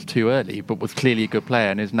 5 years too early, but was clearly a good player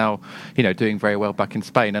and is now, doing very well back in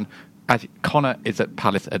Spain. And as Conor is at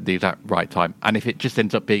Palace at the exact right time, and if it just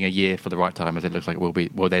ends up being a year for the right time, as it looks like it will be,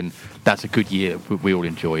 well then that's a good year we all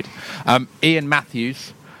enjoyed. Ian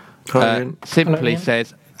Matthews simply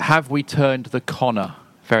says, have we turned the Conor?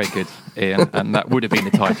 Very good, Ian, and that would have been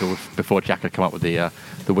the title before Jack had come up with the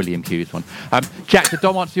William Hughes one. Jack, did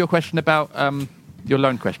Dom answer your question about your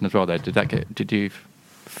loan question as well there? Did you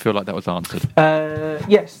feel like that was answered?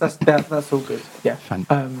 Yes, that's all good. Yeah.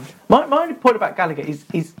 My only point about Gallagher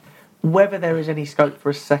is whether there is any scope for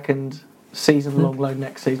a second season-long loan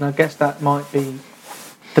next season. I guess that might be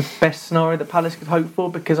the best scenario that Palace could hope for,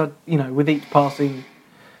 because with each passing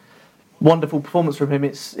wonderful performance from him,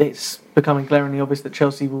 it's becoming glaringly obvious that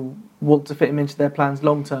Chelsea will want to fit him into their plans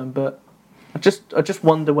long term. But I just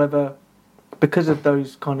wonder whether, because of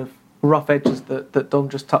those kind of rough edges that Don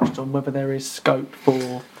just touched on, whether there is scope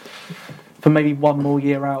for maybe one more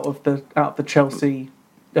year out of the Chelsea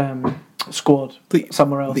squad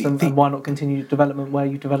somewhere else, and why not continue development where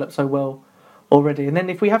you developed so well already? And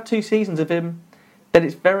then if we have 2 seasons of him, then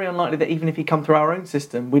it's very unlikely that even if he come through our own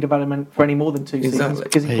system, we'd have had him for any more than 2 seasons,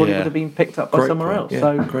 because he probably would have been picked up by somewhere else. Yeah,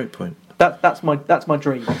 so great point. That's my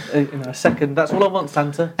dream. A second. That's all I want,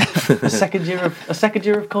 Santa. a second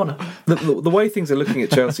year of Conor. The way things are looking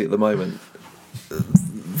at Chelsea at the moment,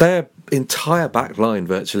 their entire back line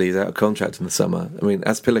virtually is out of contract in the summer. I mean,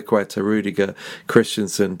 Azpilicueta, Rudiger,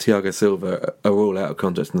 Christensen, Thiago Silva are all out of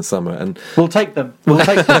contract in the summer, and we'll take them.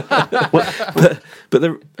 but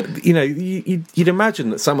you'd imagine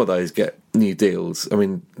that some of those get new deals. I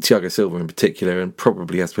mean, Thiago Silva in particular, and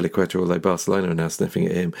probably Azpilicueta, although Barcelona are now sniffing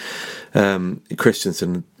at him.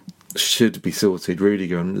 Christensen should be sorted.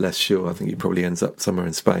 Rudiger, I'm less sure. I think he probably ends up somewhere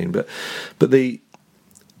in Spain. But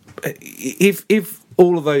if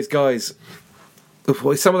all of those guys,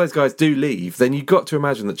 if some of those guys do leave, then you've got to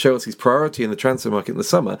imagine that Chelsea's priority in the transfer market in the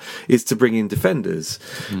summer is to bring in defenders,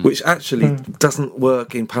 which actually doesn't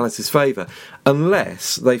work in Palace's favour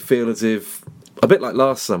unless they feel as if, a bit like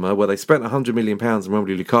last summer, where they spent £100 million on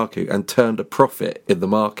Romelu Lukaku and turned a profit in the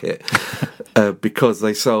market because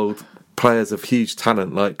they sold players of huge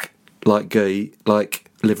talent like Guy, like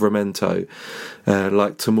Livramento,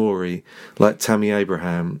 like Tomori, like Tammy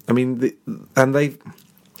Abraham. I mean,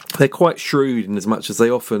 they're quite shrewd in as much as they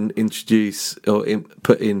often introduce or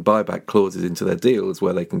put in buyback clauses into their deals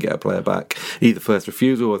where they can get a player back, either first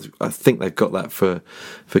refusal, or I think they've got that for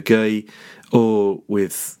Guy, or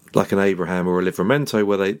with like an Abraham or a Livramento,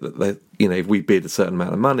 where they if we bid a certain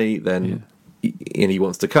amount of money, then and he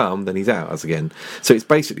wants to come, then he's out as again. So it's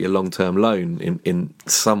basically a long-term loan in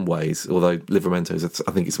some ways, although Livramento's,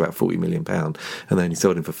 I think it's about £40 million, and they only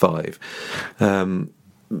sold him for £5.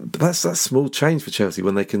 But that's small change for Chelsea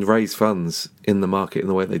when they can raise funds in the market in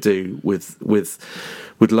the way they do with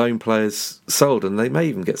loan players sold, and they may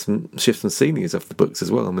even get some shifts and seniors off the books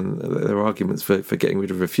as well. I mean, there are arguments for getting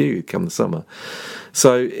rid of a few come the summer.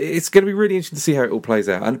 So it's going to be really interesting to see how it all plays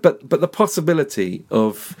out. But the possibility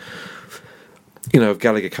of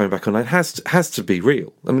Gallagher coming back online has to be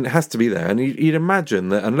real. I mean, it has to be there, and you'd imagine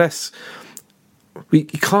that unless you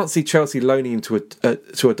can't see Chelsea loaning him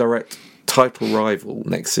to a direct title rival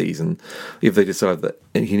next season, if they decide that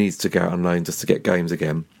he needs to go out on loan just to get games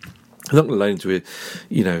again. They're not going to loan to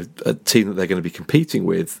a team that they're going to be competing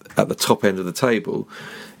with at the top end of the table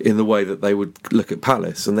in the way that they would look at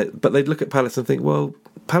Palace. But they'd look at Palace and think, well,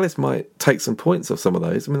 Palace might take some points off some of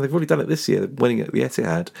those. I mean, they've already done it this year, winning at the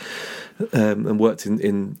Etihad, and worked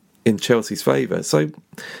in Chelsea's favour. So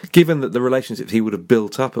given that the relationship he would have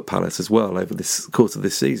built up at Palace as well over this course of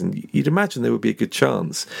this season, you'd imagine there would be a good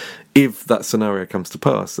chance, if that scenario comes to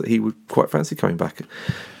pass, that he would quite fancy coming back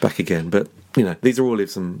again. But these are all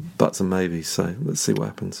ifs and buts and maybes, so let's see what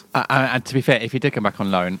happens. And to be fair, if he did come back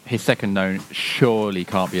on loan, his second loan surely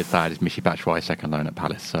can't be as bad as Michy Batshuayi's second loan at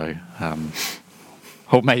Palace. So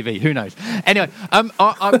or maybe, who knows? Anyway,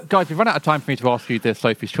 guys, we've run out of time for me to ask you the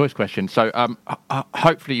Sophie's Choice question. So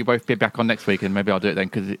hopefully you'll both be back on next week, and maybe I'll do it then,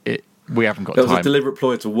 because we haven't got time. That was a deliberate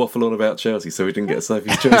ploy to waffle on about Chelsea so we didn't get a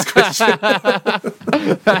Sophie's Choice question.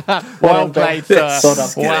 Well played, sir.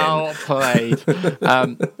 Well played.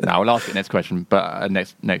 No, we'll ask it next question, but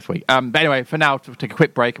next week. But anyway, for now, we'll take a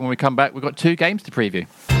quick break, and when we come back, we've got 2 games to preview.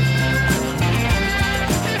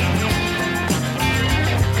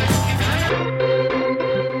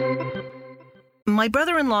 My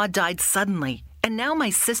brother-in-law died suddenly, and now my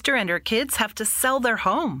sister and her kids have to sell their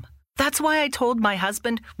home. That's why I told my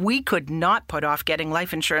husband we could not put off getting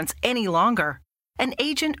life insurance any longer. An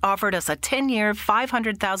agent offered us a 10-year,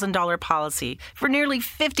 $500,000 policy for nearly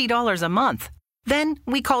 $50 a month. Then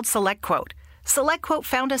we called SelectQuote. SelectQuote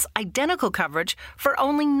found us identical coverage for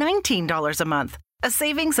only $19 a month, a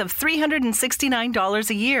savings of $369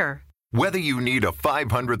 a year. Whether you need a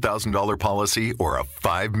 $500,000 policy or a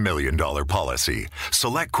 $5 million policy,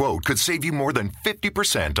 SelectQuote could save you more than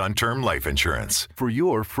 50% on term life insurance. For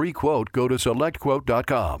your free quote, go to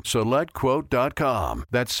SelectQuote.com. SelectQuote.com.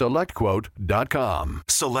 That's SelectQuote.com.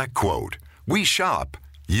 SelectQuote. We shop,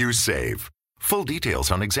 you save. Full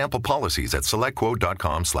details on example policies at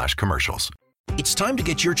SelectQuote.com/commercials. It's time to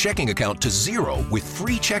get your checking account to zero with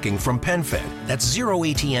free checking from PenFed. That's zero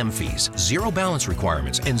ATM fees, zero balance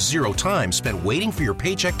requirements, and zero time spent waiting for your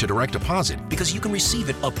paycheck to direct deposit, because you can receive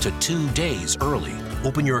it up to 2 days early.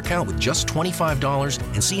 Open your account with just $25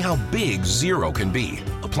 and see how big zero can be.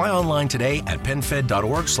 Apply online today at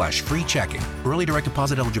PenFed.org/free checking. Early direct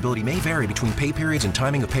deposit eligibility may vary between pay periods and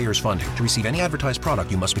timing of payers' funding. To receive any advertised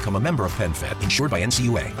product, you must become a member of PenFed, insured by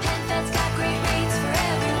NCUA.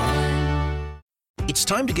 It's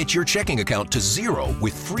time to get your checking account to zero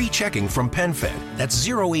with free checking from PenFed. That's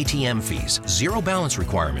zero ATM fees, zero balance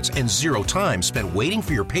requirements, and zero time spent waiting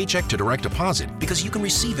for your paycheck to direct deposit, because you can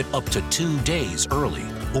receive it up to 2 days early.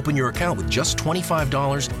 Open your account with just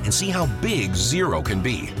 $25 and see how big zero can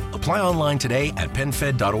be. Apply online today at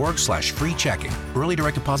PenFed.org/free checking. Early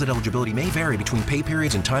direct deposit eligibility may vary between pay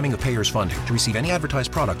periods and timing of payers' funding. To receive any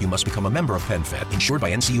advertised product, you must become a member of PenFed, insured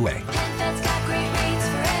by NCUA. PenFed's got great rates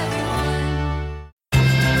for everyone.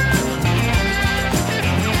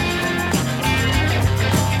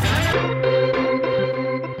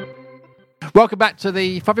 Welcome back to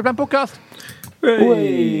the Fluffy Plan podcast.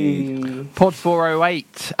 Pod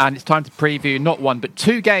 408, and it's time to preview not one but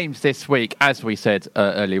two games this week, as we said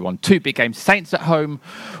earlier on. Two big games: Saints at home,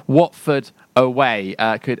 Watford away.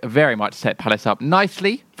 Could very much set Palace up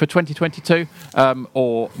nicely for 2022,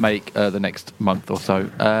 or make the next month or so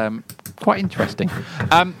quite interesting.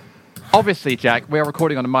 Obviously, Jack, we are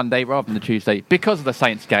recording on a Monday rather than the Tuesday because of the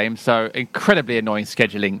Saints game, so incredibly annoying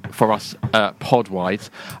scheduling for us pod-wise.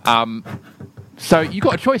 So you've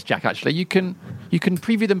got a choice, Jack, actually. You can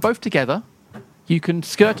preview them both together. You can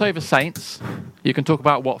skirt over Saints. You can talk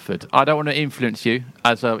about Watford. I don't want to influence you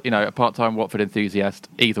as a part-time Watford enthusiast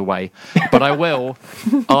either way, but I will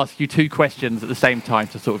ask you two questions at the same time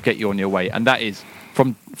to sort of get you on your way, and that is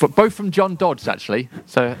both from John Dodds, actually.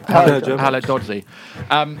 So hello Doddsy.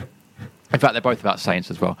 In fact, they're both about Saints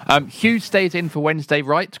as well. Hughes stays in for Wednesday,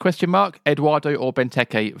 right? Question mark. Eduardo or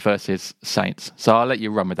Benteke versus Saints. So I'll let you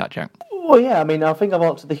run with that, Jack. Well, yeah, I mean, I think I've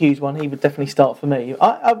answered the Hughes one. He would definitely start for me.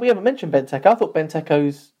 We haven't mentioned Benteke. I thought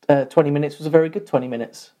Benteke's 20 minutes was a very good 20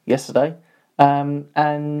 minutes yesterday. I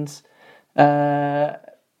didn't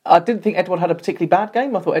think Edouard had a particularly bad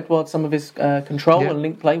game. I thought Edouard, some of his control and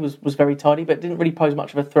link play was very tidy, but didn't really pose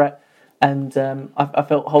much of a threat. And I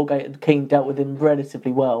felt Holgate and Keane dealt with him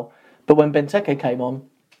relatively well. But when Benteke came on,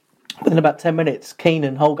 within about 10 minutes, Keane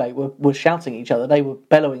and Holgate were shouting at each other. They were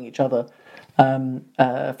bellowing each other from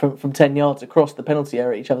 10 yards across the penalty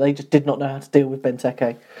area at each other. They just did not know how to deal with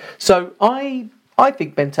Benteke. So I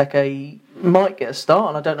think Benteke might get a start,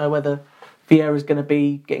 and I don't know whether Vieira's going to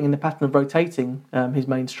be getting in the pattern of rotating his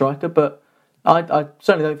main striker, but I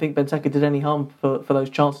certainly don't think Benteke did any harm for those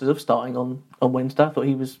chances of starting on Wednesday. I thought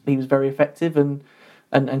he was very effective and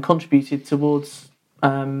contributed towards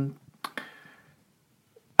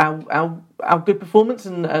our good performance,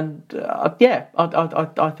 and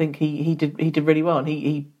I think he did really well, and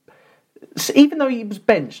he even though he was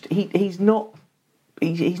benched, he's not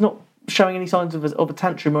showing any signs of a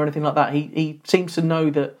tantrum or anything like that. He seems to know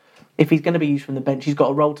that if he's going to be used from the bench, he's got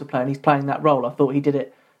a role to play, and he's playing that role. I thought he did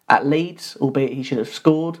it at Leeds, albeit he should have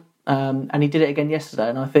scored, and he did it again yesterday,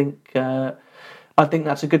 and I think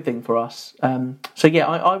that's a good thing for us. So yeah,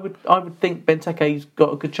 I would think Benteke's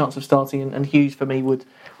got a good chance of starting, and Hughes for me would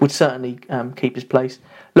certainly keep his place.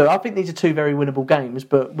 Look, I think these are two very winnable games,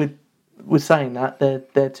 but with saying that,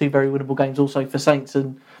 they're two very winnable games also for Saints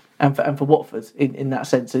and for Watford in that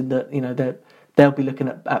sense, in that they'll be looking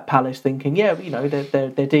at Palace thinking, they're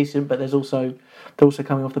decent, but they're also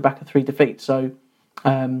coming off the back of 3 defeats. So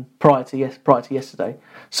prior to yesterday,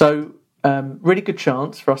 so. Really good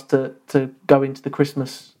chance for us to go into the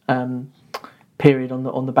Christmas period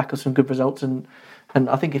on the back of some good results, and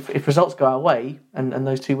I think if results go our way and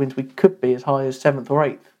those 2 wins, we could be as high as 7th or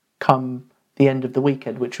 8th come the end of the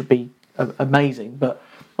weekend, which would be amazing. But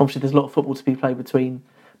obviously there's a lot of football to be played between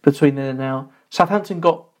then and now. Southampton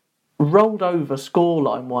got rolled over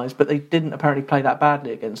scoreline wise, but they didn't apparently play that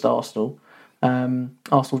badly against Arsenal.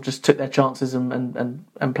 Arsenal just took their chances and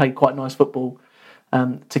played quite nice football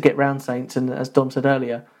to get round Saints, and as Dom said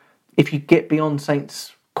earlier, if you get beyond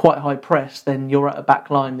Saints' quite high press, then you're at a back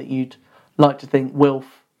line that you'd like to think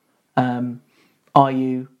Wilf,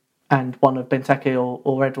 Ayew, and one of Benteke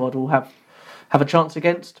or Edouard will have a chance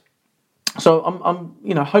against. So I'm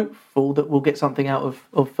hopeful that we'll get something out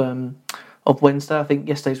of Wednesday. I think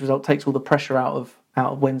yesterday's result takes all the pressure out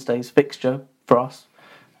of Wednesday's fixture for us.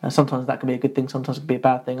 Sometimes that can be a good thing, sometimes it can be a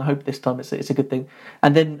bad thing. I hope this time it's a good thing.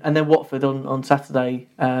 And then Watford on Saturday.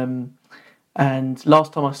 And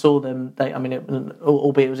last time I saw them,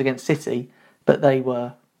 albeit it was against City, but they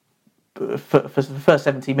were for the first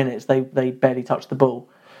 70 minutes they barely touched the ball.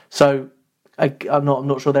 So I'm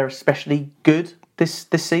not sure they're especially good this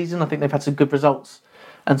season. I think they've had some good results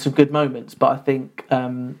and some good moments, but I think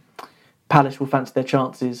Palace will fancy their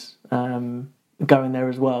chances going there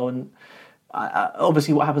as well. And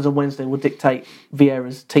obviously what happens on Wednesday will dictate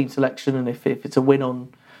Vieira's team selection, and if it's a win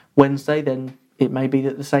on Wednesday, then it may be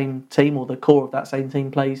that the same team or the core of that same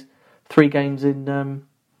team plays 3 games in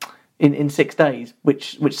 6 days,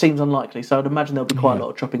 which seems unlikely. So I'd imagine there'll be quite a lot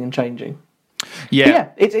of chopping and changing. Yeah,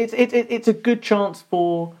 it's a good chance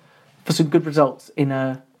for some good results in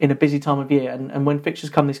a busy time of year, and when fixtures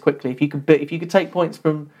come this quickly, if you could take points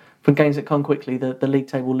from games that come quickly, the league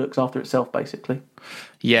table looks after itself, basically.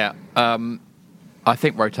 Yeah, I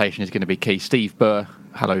think rotation is going to be key. Steve Burr,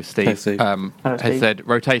 hello Steve, hey, Steve. Has said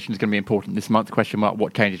rotation is going to be important this month. Question mark,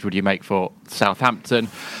 what changes would you make for Southampton?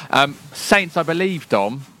 Saints, I believe,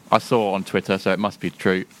 Dom, I saw on Twitter, so it must be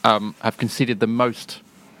true, have conceded the most...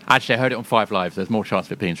 Actually, I heard it on 5 Live, there's more chance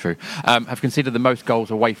of it being true. Have conceded the most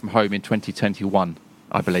goals away from home in 2021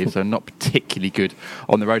 I believe, so not particularly good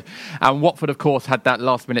on the road. And Watford, of course, had that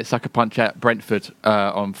last-minute sucker punch at Brentford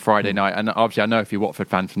on Friday night. And obviously, I know a few Watford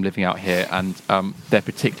fans from living out here, and they're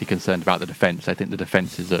particularly concerned about the defence. I think the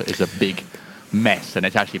defence is a big mess, and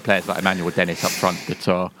it's actually players like Emmanuel Dennis up front that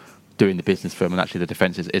are doing the business for them, and actually the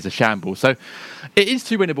defence is a shambles. So it is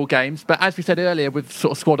 2 winnable games, but as we said earlier, with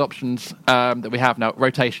sort of squad options that we have now,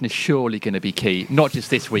 rotation is surely going to be key, not just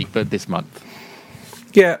this week, but this month.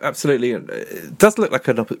 Yeah, absolutely. It does look like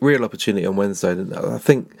a real opportunity on Wednesday. I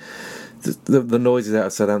think the noises out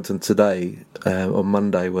of Southampton today, on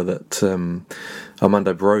Monday, were that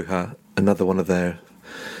Armando Broja, another one of their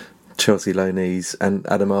Chelsea loanees, and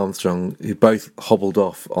Adam Armstrong, who both hobbled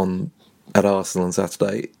off at Arsenal on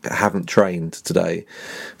Saturday, haven't trained today,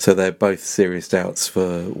 so they're both serious doubts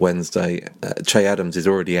for Wednesday. Che Adams is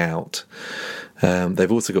already out.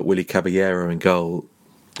 They've also got Willy Caballero in goal,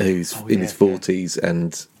 who's in his 40s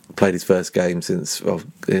and played his first game since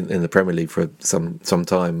in the Premier League for some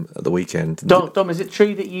time at the weekend. Dom, is it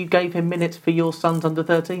true that you gave him minutes for your son's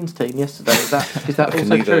under-13s team yesterday? Is that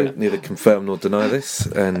also true? Neither confirm nor deny this,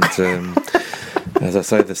 and as I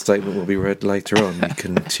say, the statement will be read later on. You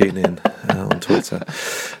can tune in on Twitter.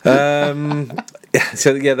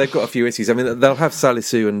 So yeah, they've got a few issues. I mean, they'll have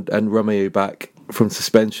Salisu and Romeu back from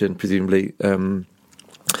suspension, presumably,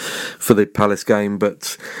 for the Palace game,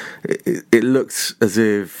 but it looks as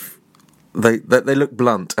if they look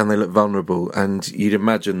blunt and they look vulnerable, and you'd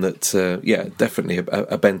imagine that definitely a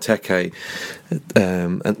Benteke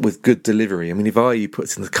and with good delivery. I mean, if Ayew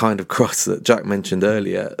puts in the kind of cross that Jack mentioned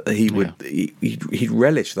earlier, he'd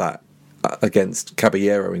relish that against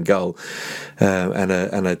Caballero in goal, and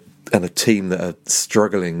a team that are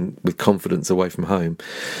struggling with confidence away from home.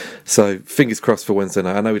 So fingers crossed for Wednesday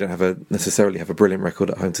night. I know we don't necessarily have a brilliant record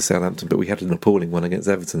at home to Southampton, but we had an appalling one against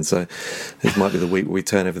Everton, so this might be the week where we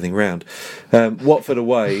turn everything round. Watford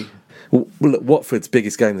away. Look, Watford's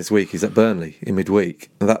biggest game this week is at Burnley in midweek.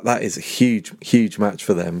 That is a huge match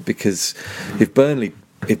for them, because if Burnley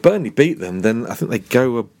beat them, then I think they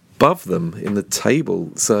go above them in the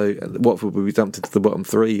table. So Watford will be dumped into the bottom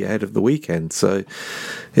 3 ahead of the weekend. So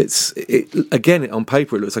again, on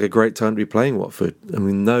paper, it looks like a great time to be playing Watford. I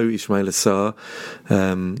mean, no Ismail Assar,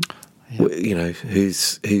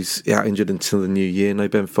 who's out injured until the new year. No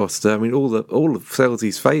Ben Foster. I mean, all of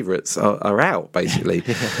Selzy's favourites are out basically.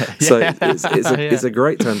 It's a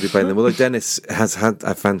great time to be playing them. Although Dennis has had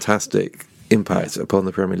a fantastic impact upon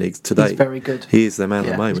the Premier League today. He's very good. He is the man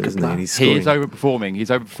at the moment, isn't he? And he is overperforming. He's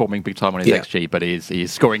overperforming big time on his XG, but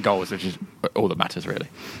he's scoring goals, which is all that matters, really.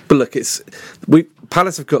 But look,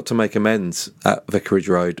 Palace have got to make amends at Vicarage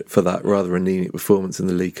Road for that rather anemic performance in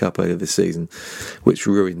the League Cup earlier this season, which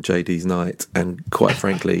ruined JD's night. And quite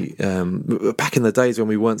frankly, back in the days when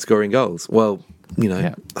we weren't scoring goals, well,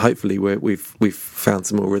 hopefully we've found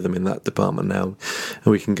some more rhythm in that department now,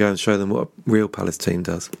 and we can go and show them what a real Palace team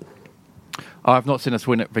does. I've not seen us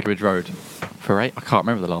win at Vicarage Road for 8. I can't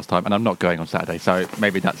remember the last time, and I'm not going on Saturday, so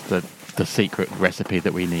maybe that's the secret recipe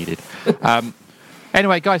that we needed.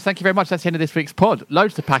 Anyway, guys, thank you very much. That's the end of this week's pod.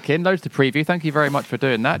 Loads to pack in, loads to preview. Thank you very much for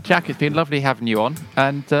doing that. Jack, it's been lovely having you on,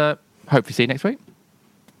 and hopefully see you next week.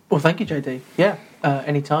 Well, thank you, JD. Yeah,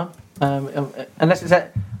 anytime. Unless it's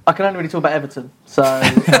I can only really talk about Everton, so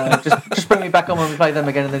just bring me back on when we play them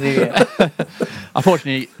again in the new year.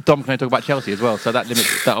 Unfortunately, Dom can only talk about Chelsea as well, so that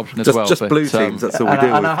limits that option as well. Just blue teams. That's all we do.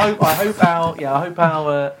 And I hope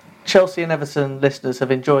our Chelsea and Everton listeners have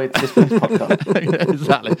enjoyed this week's podcast.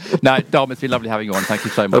 Exactly. No, Dom, it's been lovely having you on. Thank you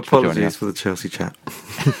so much for joining us. Apologies for the Chelsea chat.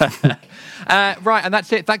 Right, and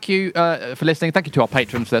that's it. Thank you for listening. Thank you to our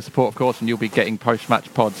patrons for their support, of course, and you'll be getting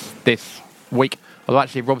post-match pods this week. Although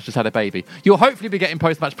actually, Rob's just had a baby. You'll hopefully be getting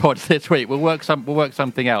post-match pods this week. We'll work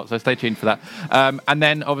something out, so stay tuned for that. And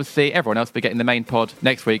then, obviously, everyone else will be getting the main pod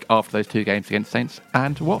next week after those 2 games against Saints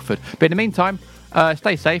and Watford. But in the meantime,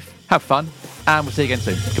 stay safe, have fun, and we'll see you again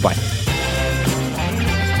soon. Goodbye.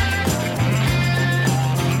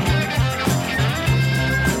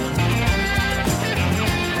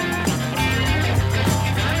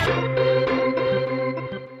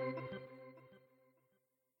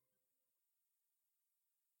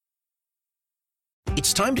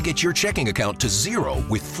 It's time to get your checking account to 0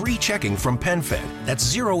 with free checking from PenFed. That's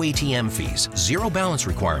 0 ATM fees, 0 balance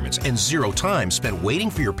requirements, and 0 time spent waiting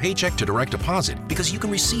for your paycheck to direct deposit, because you can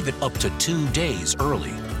receive it up to 2 days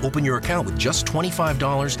early. Open your account with just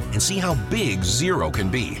 $25 and see how big 0 can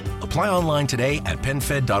be. Apply online today at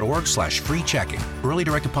PenFed.org/free checking. Early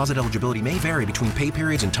direct deposit eligibility may vary between pay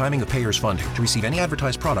periods and timing of payers' funding. To receive any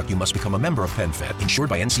advertised product, you must become a member of PenFed, insured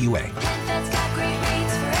by NCUA.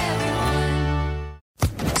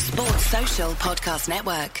 Sports Social Podcast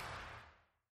Network.